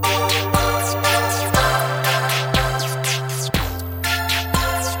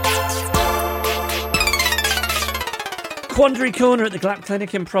 Quandary Corner at the GLAP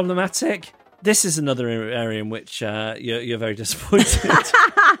Clinic in Problematic. This is another area in which you're very disappointed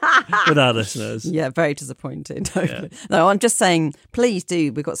with our listeners. Yeah, very disappointed. Totally. Yeah. No, I'm just saying, please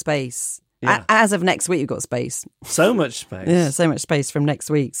do. We've got space. Yeah. As of next week, we've got space. So much space. Yeah, so much space from next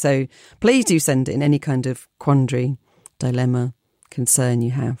week. So please do send in any kind of quandary, dilemma, concern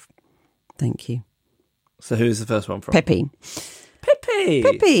you have. Thank you. So who's the first one from? Peppy. Peppy.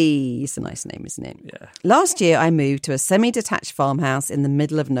 Peppy. It's a nice name, isn't it? Yeah. Last year, I moved to a semi-detached farmhouse in the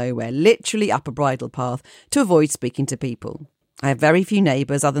middle of nowhere, literally up a bridle path, to avoid speaking to people. I have very few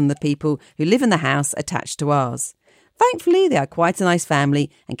neighbours other than the people who live in the house attached to ours. Thankfully, they are quite a nice family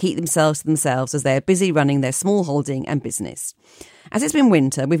and keep themselves to themselves as they are busy running their small holding and business. As it's been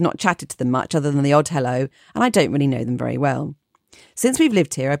winter, we've not chatted to them much other than the odd hello, and I don't really know them very well. Since we've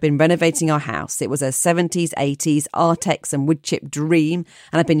lived here, I've been renovating our house. It was a 70s, 80s, Artex and wood chip dream,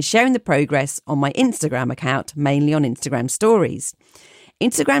 and I've been sharing the progress on my Instagram account, mainly on Instagram stories.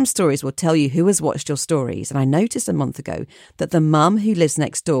 Instagram stories will tell you who has watched your stories, and I noticed a month ago that the mum who lives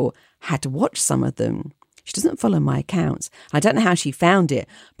next door had watched some of them. She doesn't follow my accounts. I don't know how she found it,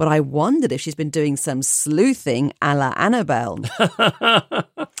 but I wondered if she's been doing some sleuthing a la Annabelle.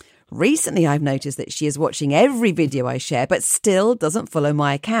 Recently, I've noticed that she is watching every video I share, but still doesn't follow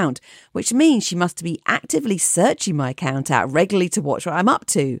my account, which means she must be actively searching my account out regularly to watch what I'm up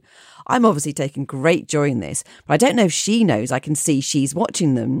to. I'm obviously taking great joy in this, but I don't know if she knows I can see she's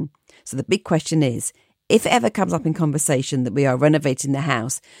watching them. So the big question is, if it ever comes up in conversation that we are renovating the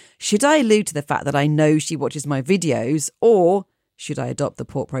house, should I allude to the fact that I know she watches my videos, or should I adopt the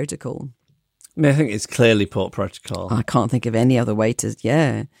Port Protocol? I mean, I think it's clearly Port Protocol. I can't think of any other way to,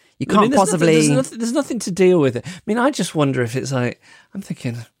 You can't possibly... There's nothing to deal with it. I mean, I just wonder if it's like... I'm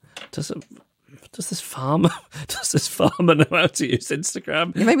thinking, does this farmer know how to use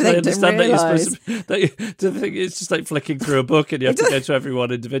Instagram? Yeah, maybe they understand didn't that realise. you're supposed to... Do you think it's just like flicking through a book and you have to go to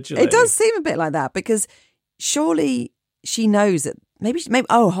everyone individually? It does seem a bit like that, because surely she knows that... Maybe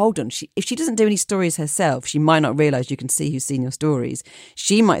oh, hold on. If she doesn't do any stories herself, she might not realise you can see who's seen your stories.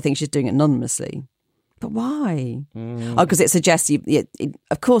 She might think she's doing it anonymously. But why? Oh, because it suggests you...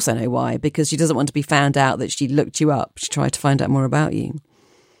 of course I know why. Because she doesn't want to be found out that she looked you up. She tried to find out more about you.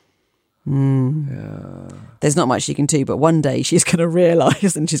 Yeah. There's not much she can do, but one day she's going to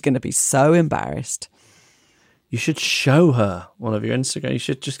realise and she's going to be so embarrassed. You should show her one of your Instagram. You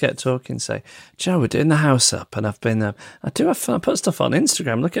should just get talking and say, Joe, we're doing the house up and I've been... I put stuff on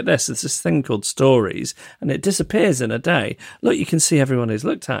Instagram. Look at this. There's this thing called Stories and it disappears in a day. Look, you can see everyone who's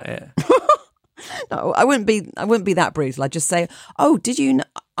looked at it. No, I wouldn't be that brutal. I'd just say, oh, did you know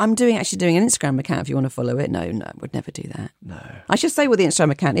I'm actually doing an Instagram account if you want to follow it? No, I would never do that. No. I should say what the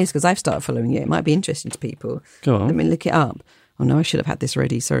Instagram account is because I've started following it. It might be interesting to people. Go on. Let me look it up. Oh no, I should have had this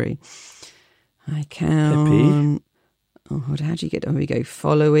ready. Sorry. I can... Oh, how do you get? Here we go.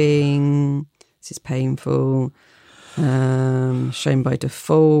 Following. This is painful. Shown by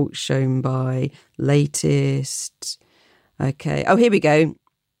default. Shown by latest. Okay. Oh, here we go.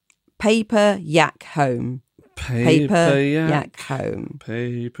 Paper yak home. Paper yak home.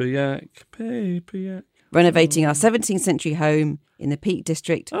 Paper yak. Paper yak. Renovating our 17th century home in the Peak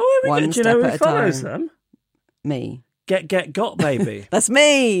District. Oh, one do you step know who at a follows time. them? Me. Got, baby. That's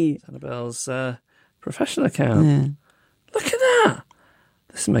me. Annabelle's professional account. Yeah. Look at that.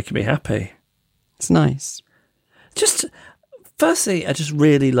 This is making me happy. It's nice. Just, firstly, I just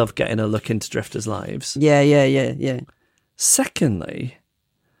really love getting a look into drifters' lives. Yeah. Secondly,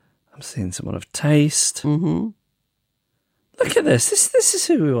 I'm seeing someone of taste. Mm-hmm. Look at this. This is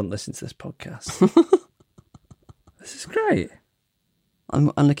who we want to listen to this podcast. This is great.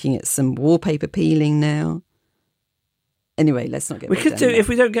 I'm looking at some wallpaper peeling now. Anyway, let's not get. We could do, if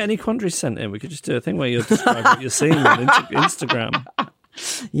we don't get any quandaries sent in, we could just do a thing where you'll describe what you're seeing on Instagram.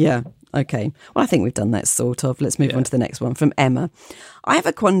 Yeah. Okay. Well, I think we've done that sort of. Let's move on to the next one from Emma. I have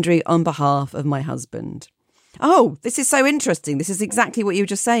a quandary on behalf of my husband. Oh, this is so interesting. This is exactly what you were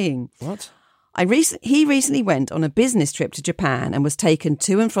just saying. What? He recently went on a business trip to Japan and was taken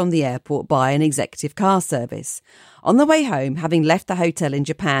to and from the airport by an executive car service. On the way home, having left the hotel in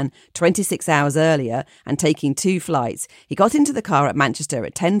Japan 26 hours earlier and taking 2 flights, he got into the car at Manchester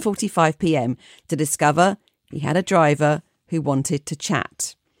at 10:45 p.m. to discover he had a driver who wanted to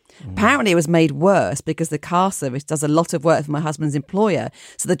chat. Apparently it was made worse because the car service does a lot of work for my husband's employer,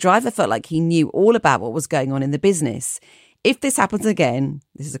 so the driver felt like he knew all about what was going on in the business. If this happens again,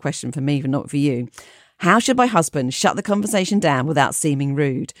 this is a question for me, but not for you, how should my husband shut the conversation down without seeming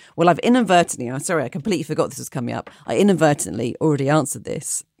rude? Well, I've inadvertently, I'm sorry, I completely forgot this was coming up. I inadvertently already answered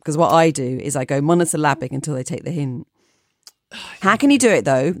this because what I do is I go monosyllabic until they take the hint. How can you do it,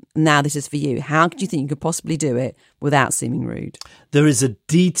 though? Now this is for you. How do you think you could possibly do it without seeming rude? There is a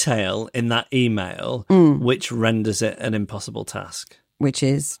detail in that email which renders it an impossible task. Which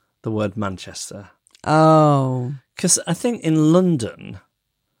is? The word Manchester. Oh. Because I think in London,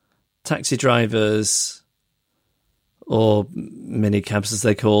 taxi drivers or minicabs, as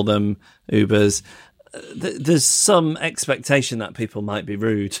they call them, Ubers, there's some expectation that people might be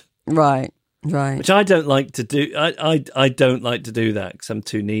rude. Right. Which I don't like to do. I don't like to do that because I'm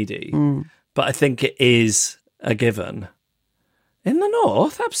too needy. But I think it is a given. In the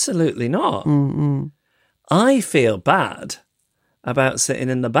north, absolutely not. I feel bad about sitting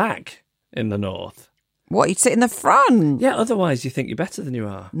in the back in the north. What, you'd sit in the front? Yeah, otherwise you think you're better than you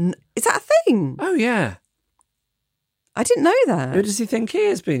are. Is that a thing? Oh, yeah. I didn't know that. Who does he think he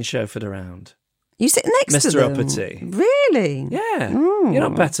is being chauffeured around? You sit next to Mr. them? Uppity. Really? Yeah. Oh. You're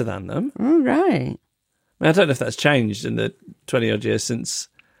not better than them. Oh, right. I don't know if that's changed in the 20-odd years since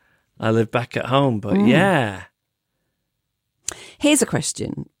I lived back at home, but yeah. Here's a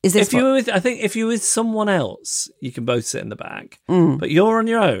question. Is this I think if you're with someone else, you can both sit in the back. But you're on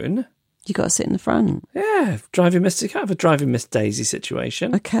your own. You got to sit in the front. Yeah, driving Miss. You can't have a driving Miss Daisy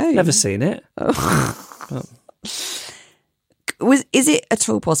situation. Okay. Never seen it. Is it at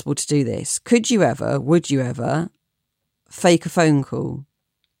all possible to do this? Would you ever fake a phone call?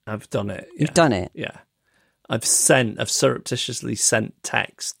 I've done it. Yeah. You've done it? Yeah. I've surreptitiously sent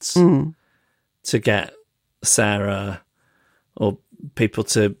texts to get Sarah or people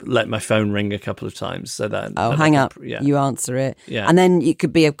to let my phone ring a couple of times so that hang up. You answer it. Yeah. And then it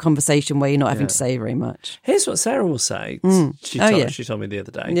could be a conversation where you're not having to say very much. Here's what Sarah will say. She told me the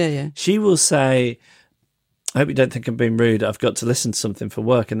other day. Yeah. She will say, I hope you don't think I'm being rude. I've got to listen to something for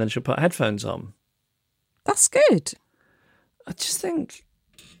work, and then she'll put headphones on. That's good. I just think,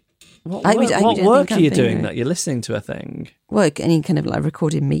 what work are you doing that you're listening to a thing? Work, any kind of like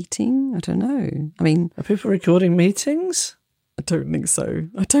recorded meeting? I don't know. I mean, are people recording meetings? I don't think so.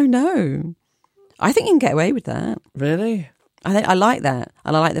 I don't know. I think you can get away with that. Really? I like that,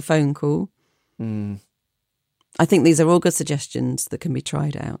 and I like the phone call. I think these are all good suggestions that can be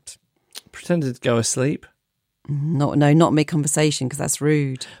tried out. Pretended to go asleep. Not mid-conversation because that's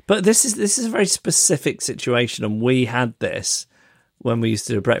rude. But this is a very specific situation, and we had this when we used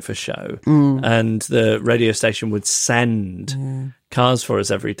to do a breakfast show, and the radio station would send cars for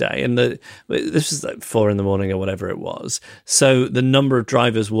us every day, and this was like 4 a.m. or whatever it was. So the number of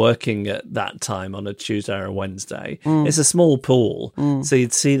drivers working at that time on a Tuesday or a Wednesday, it's a small pool, so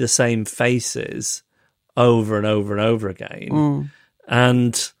you'd see the same faces over and over and over again,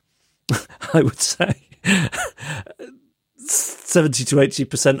 and I would say 70 to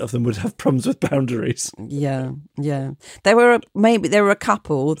 80% of them would have problems with boundaries. Yeah. There were a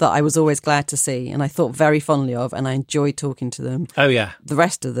couple that I was always glad to see, and I thought very fondly of, and I enjoyed talking to them. Oh yeah. The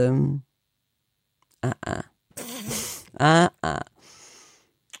rest of them,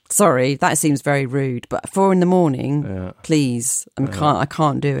 Sorry, that seems very rude, but 4 a.m, please. I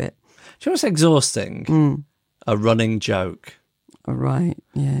can't do it. Do you know what's exhausting? A running joke. All right,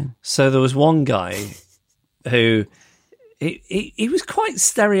 yeah. So there was one guy who he was quite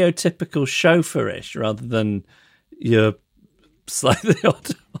stereotypical chauffeurish rather than your slightly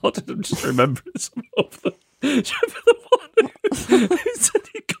odd. I'm just remembering some of them. Do you remember the one who said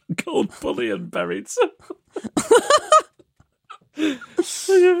he got gold bullion buried? I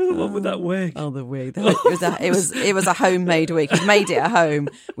remember the one with that wig. Oh, the wig. It was a homemade wig. He made it at home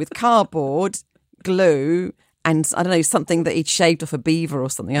with cardboard, glue, and I don't know, something that he'd shaved off a beaver or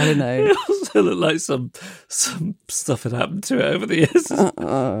something. I don't know. It also looked like some stuff had happened to it over the years.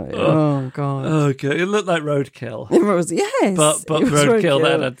 Oh God. Oh God! It looked like roadkill. It was, yes. But roadkill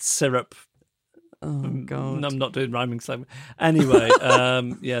that had syrup. Oh God! I'm not doing rhyming slang. Anyway,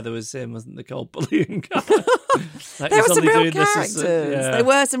 there was him, wasn't the gold bullion guy? There were some real characters. There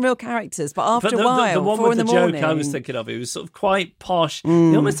were some real characters, but after a while, the one 4 with a.m. the joke I was thinking of, he was sort of quite posh.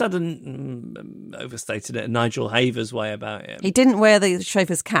 He almost had overstated it, a Nigel Havers way about him. He didn't wear the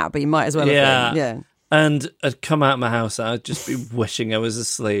chauffeur's cap, but he might as well have been. Yeah. And I'd come out of my house, I'd just be wishing I was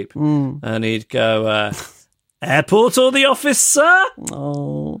asleep, and he'd go, "Airport or the office, sir?"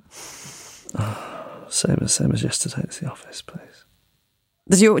 Oh. Same as yesterday. It's the office, please.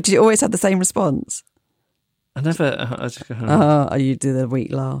 Did you always have the same response? I never. I just go, you do the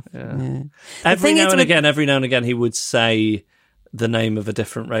weak laugh. Yeah. Every now and again, he would say the name of a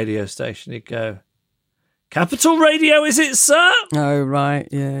different radio station. He'd go, "Capital Radio, is it, sir?" Oh, right.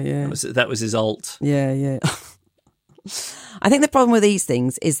 Yeah. That was his alt. Yeah. I think the problem with these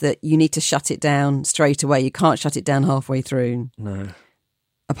things is that you need to shut it down straight away. You can't shut it down halfway through. No.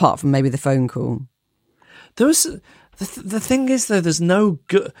 Apart from maybe the phone call. There was the thing is though, there's no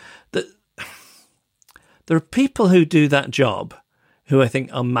good. There are people who do that job who I think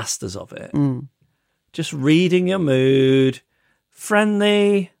are masters of it. Just reading your mood,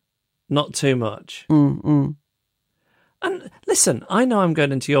 friendly, not too much. And listen, I know I'm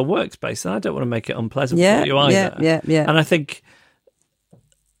going into your workspace, and I don't want to make it unpleasant for you either. Yeah. And I think,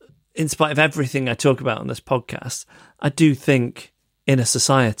 in spite of everything I talk about on this podcast, I do think in a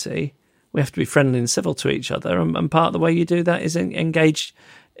society we have to be friendly and civil to each other, and part of the way you do that is engage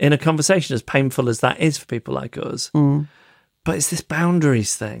in a conversation, as painful as that is for people like us. But it's this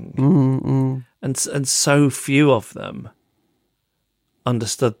boundaries thing, and so few of them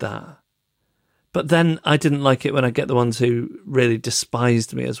understood that. But then I didn't like it when I get the ones who really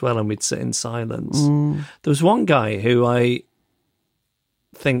despised me as well, and we'd sit in silence. There was one guy who I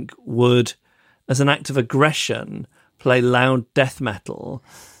think would, as an act of aggression, play loud death metal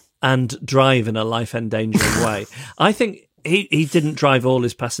and drive in a life-endangering way. I think he didn't drive all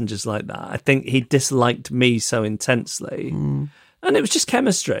his passengers like that. I think he disliked me so intensely. And it was just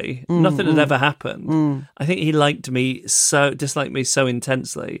chemistry. Nothing had ever happened. I think he disliked me so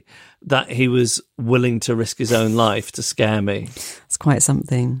intensely that he was willing to risk his own life to scare me. It's quite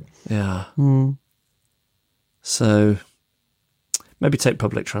something. Yeah. So maybe take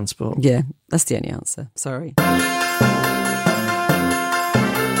public transport. Yeah, that's the only answer. Sorry.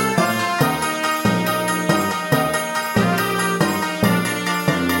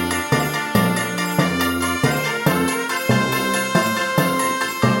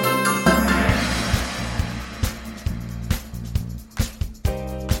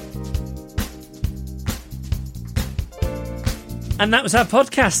 And that was our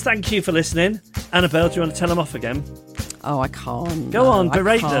podcast. Thank you for listening. Annabelle, do you want to tell them off again? Oh, I can't. Go on,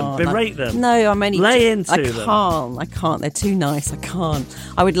 berate them. No, I'm only... Lay into them. I can't. They're too nice. I can't.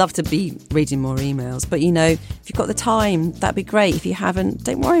 I would love to be reading more emails. But, if you've got the time, that'd be great. If you haven't,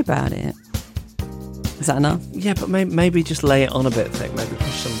 don't worry about it. Is that enough? Yeah, but maybe just lay it on a bit, think. Maybe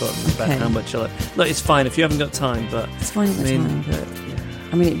push some buttons about how much you like. Look, it's fine if you haven't got time, but... It's fine if you've got time, but...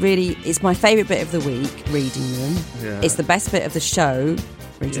 it's my favourite bit of the week, reading them. Yeah. It's the best bit of the show,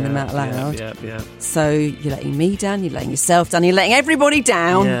 reading them out loud. Yeah. So you're letting me down, you're letting yourself down, you're letting everybody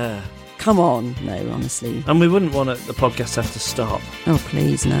down. Yeah. Come on. No, honestly. And we wouldn't want the podcast to have to stop. Oh,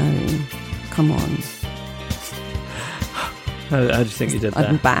 please, no. Come on. How do you think you did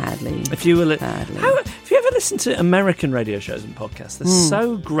that? Badly. If you were have you ever listened to American radio shows and podcasts? They're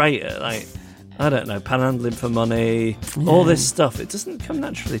so great at, I don't know, panhandling for money, all this stuff. It doesn't come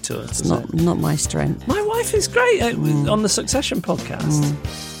naturally to us. It's not my strength. My wife is great on the Succession podcast.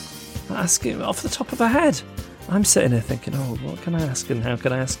 Asking off the top of her head. I'm sitting here thinking, what can I ask and how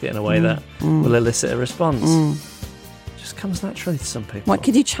can I ask it in a way that will elicit a response? It just comes naturally to some people. What,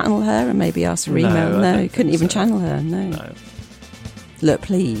 could you channel her and maybe ask her email? No, you couldn't even channel her. No. Look,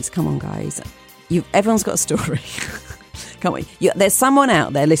 please, come on, guys. Everyone's got a story. Can't we? Yeah, there's someone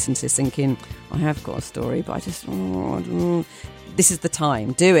out there listening to this thinking, I have got a story, but I just... This is the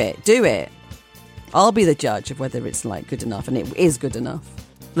time. Do it. I'll be the judge of whether it's like good enough, and it is good enough.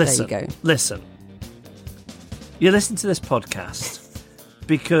 Listen, there you go. Listen. You listen to this podcast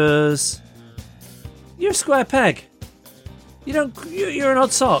because you're a square peg. You're an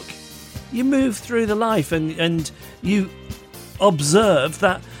odd sock. You move through the life and you observe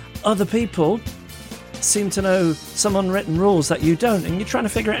that other people seem to know some unwritten rules that you don't, and you're trying to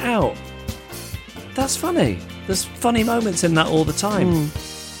figure it out. That's funny. There's funny moments in that all the time.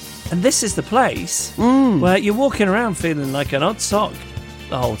 And this is the place where you're walking around feeling like an odd sock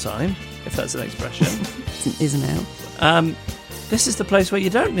the whole time, if that's an expression. Isn't it? This is the place where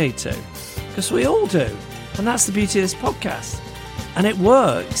you don't need to, because we all do. And that's the beauty of this podcast. And it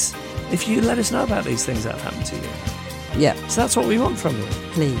works if you let us know about these things that have happened to you. Yeah. So that's what we want from you.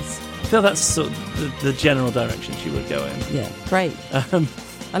 Please. I feel that's sort of the general direction she would go in. Yeah, great.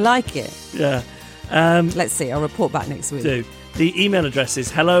 I like it. Yeah. Let's see. I'll report back next week. Do. The email address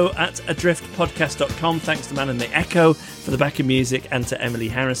is hello@adriftpodcast.com. Thanks to Man in the Echo for the backing music and to Emily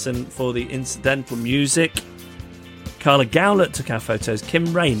Harrison for the incidental music. Carla Gowlett took our photos.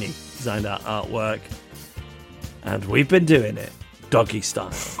 Kim Rainey designed our artwork. And we've been doing it doggy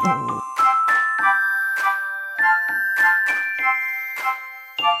style.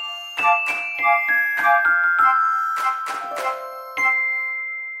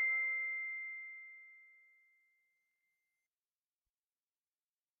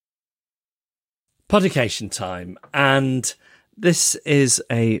 Podication time, and this is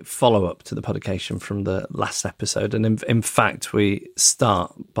a follow-up to the podication from the last episode, and in fact we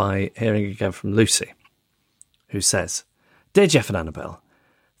start by hearing again from Lucy, who says, Dear Jeff and Annabelle,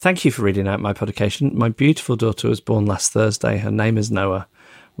 thank you for reading out my podication. My beautiful daughter was born last Thursday. Her name is Noah.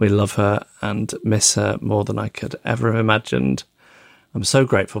 We love her and miss her more than I could ever have imagined. I'm so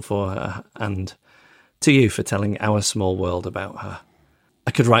grateful for her, and to you for telling our small world about her. I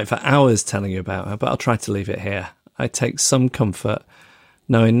could write for hours telling you about her, but I'll try to leave it here. I take some comfort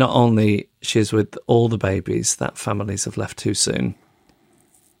knowing not only she is with all the babies that families have left too soon,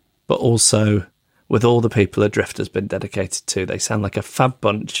 but also with all the people Adrift has been dedicated to. They sound like a fab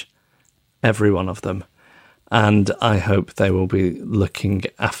bunch, every one of them, and I hope they will be looking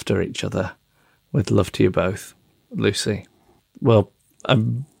after each other. With love to you both, Lucy. Well, I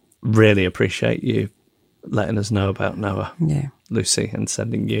really appreciate you letting us know about Noah. Yeah. Lucy, and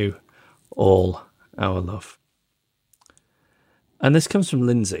sending you all our love. And this comes from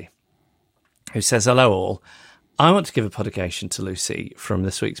Lindsay, who says, Hello all. I want to give a podication to Lucy from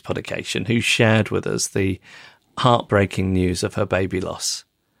this week's podication, who shared with us the heartbreaking news of her baby loss.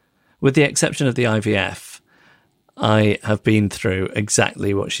 With the exception of the IVF, I have been through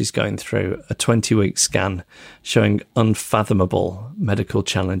exactly what she's going through, a 20-week scan showing unfathomable medical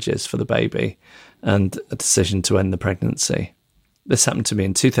challenges for the baby and a decision to end the pregnancy. This happened to me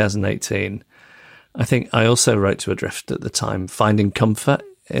in 2018. I think I also wrote to Adrift at the time, finding comfort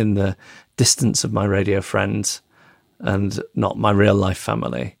in the distance of my radio friends and not my real-life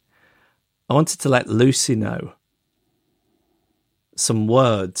family. I wanted to let Lucy know some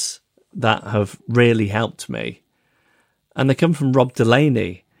words that have really helped me. And they come from Rob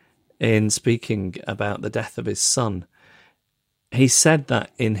Delaney in speaking about the death of his son. He said that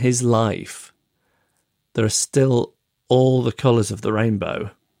in his life, there are still all the colours of the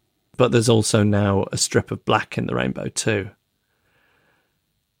rainbow, but there's also now a strip of black in the rainbow too.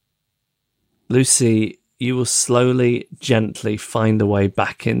 Lucy, you will slowly, gently find a way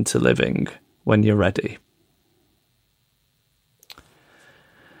back into living when you're ready.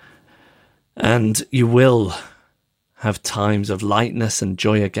 And you will have times of lightness and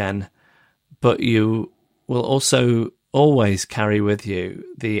joy again, but you will also always carry with you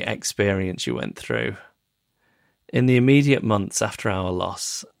the experience you went through. In the immediate months after our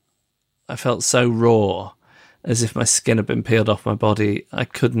loss, I felt so raw, as if my skin had been peeled off my body. I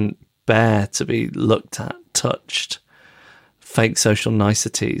couldn't bear to be looked at, touched, fake social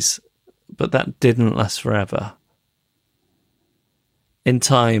niceties, but that didn't last forever. In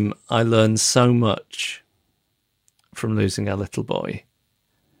time, I learned so much from losing our little boy,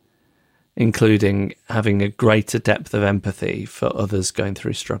 including having a greater depth of empathy for others going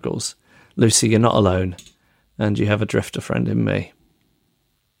through struggles. Lucy, you're not alone, and you have a drifter friend in me.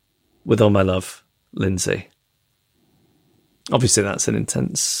 With all my love, Lindsay. Obviously, that's an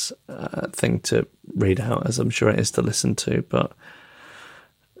intense thing to read out, as I'm sure it is to listen to, but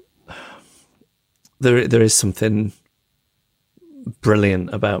there is something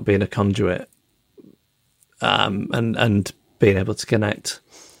brilliant about being a conduit and being able to connect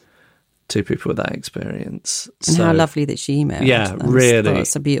two people with that experience. And how lovely that she emailed. Yeah, really.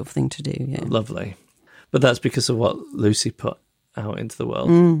 That's a beautiful thing to do, yeah. Lovely. But that's because of what Lucy put out into the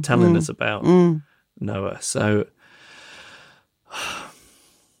world, telling us about Noah. So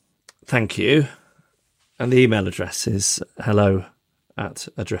thank you. And the email address is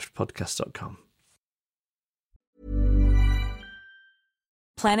hello@adriftpodcast.com.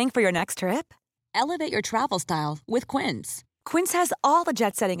 Planning for your next trip? Elevate your travel style with Quince. Quince has all the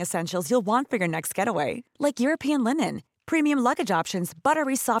jet-setting essentials you'll want for your next getaway, like European linen, premium luggage options,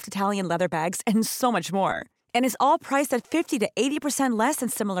 buttery soft Italian leather bags, and so much more. And is all priced at 50 to 80% less than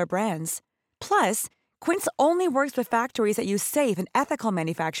similar brands. Plus, Quince only works with factories that use safe and ethical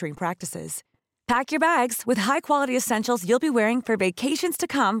manufacturing practices. Pack your bags with high-quality essentials you'll be wearing for vacations to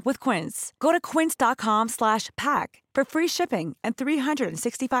come with Quince. Go to quince.com/pack for free shipping and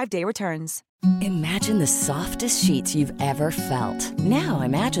 365-day returns. Imagine the softest sheets you've ever felt. Now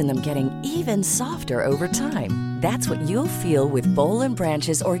imagine them getting even softer over time. That's what you'll feel with Boll &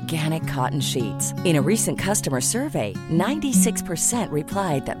 Branch's organic cotton sheets. In a recent customer survey, 96%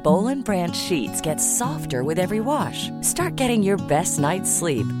 replied that Boll & Branch sheets get softer with every wash. Start getting your best night's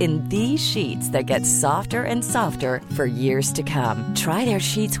sleep in these sheets that get softer and softer for years to come. Try their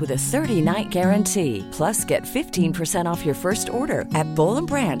sheets with a 30-night guarantee. Plus, get 15% off your first order at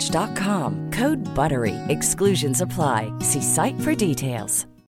bollandbranch.com. Code BUTTERY. Exclusions apply. See site for details.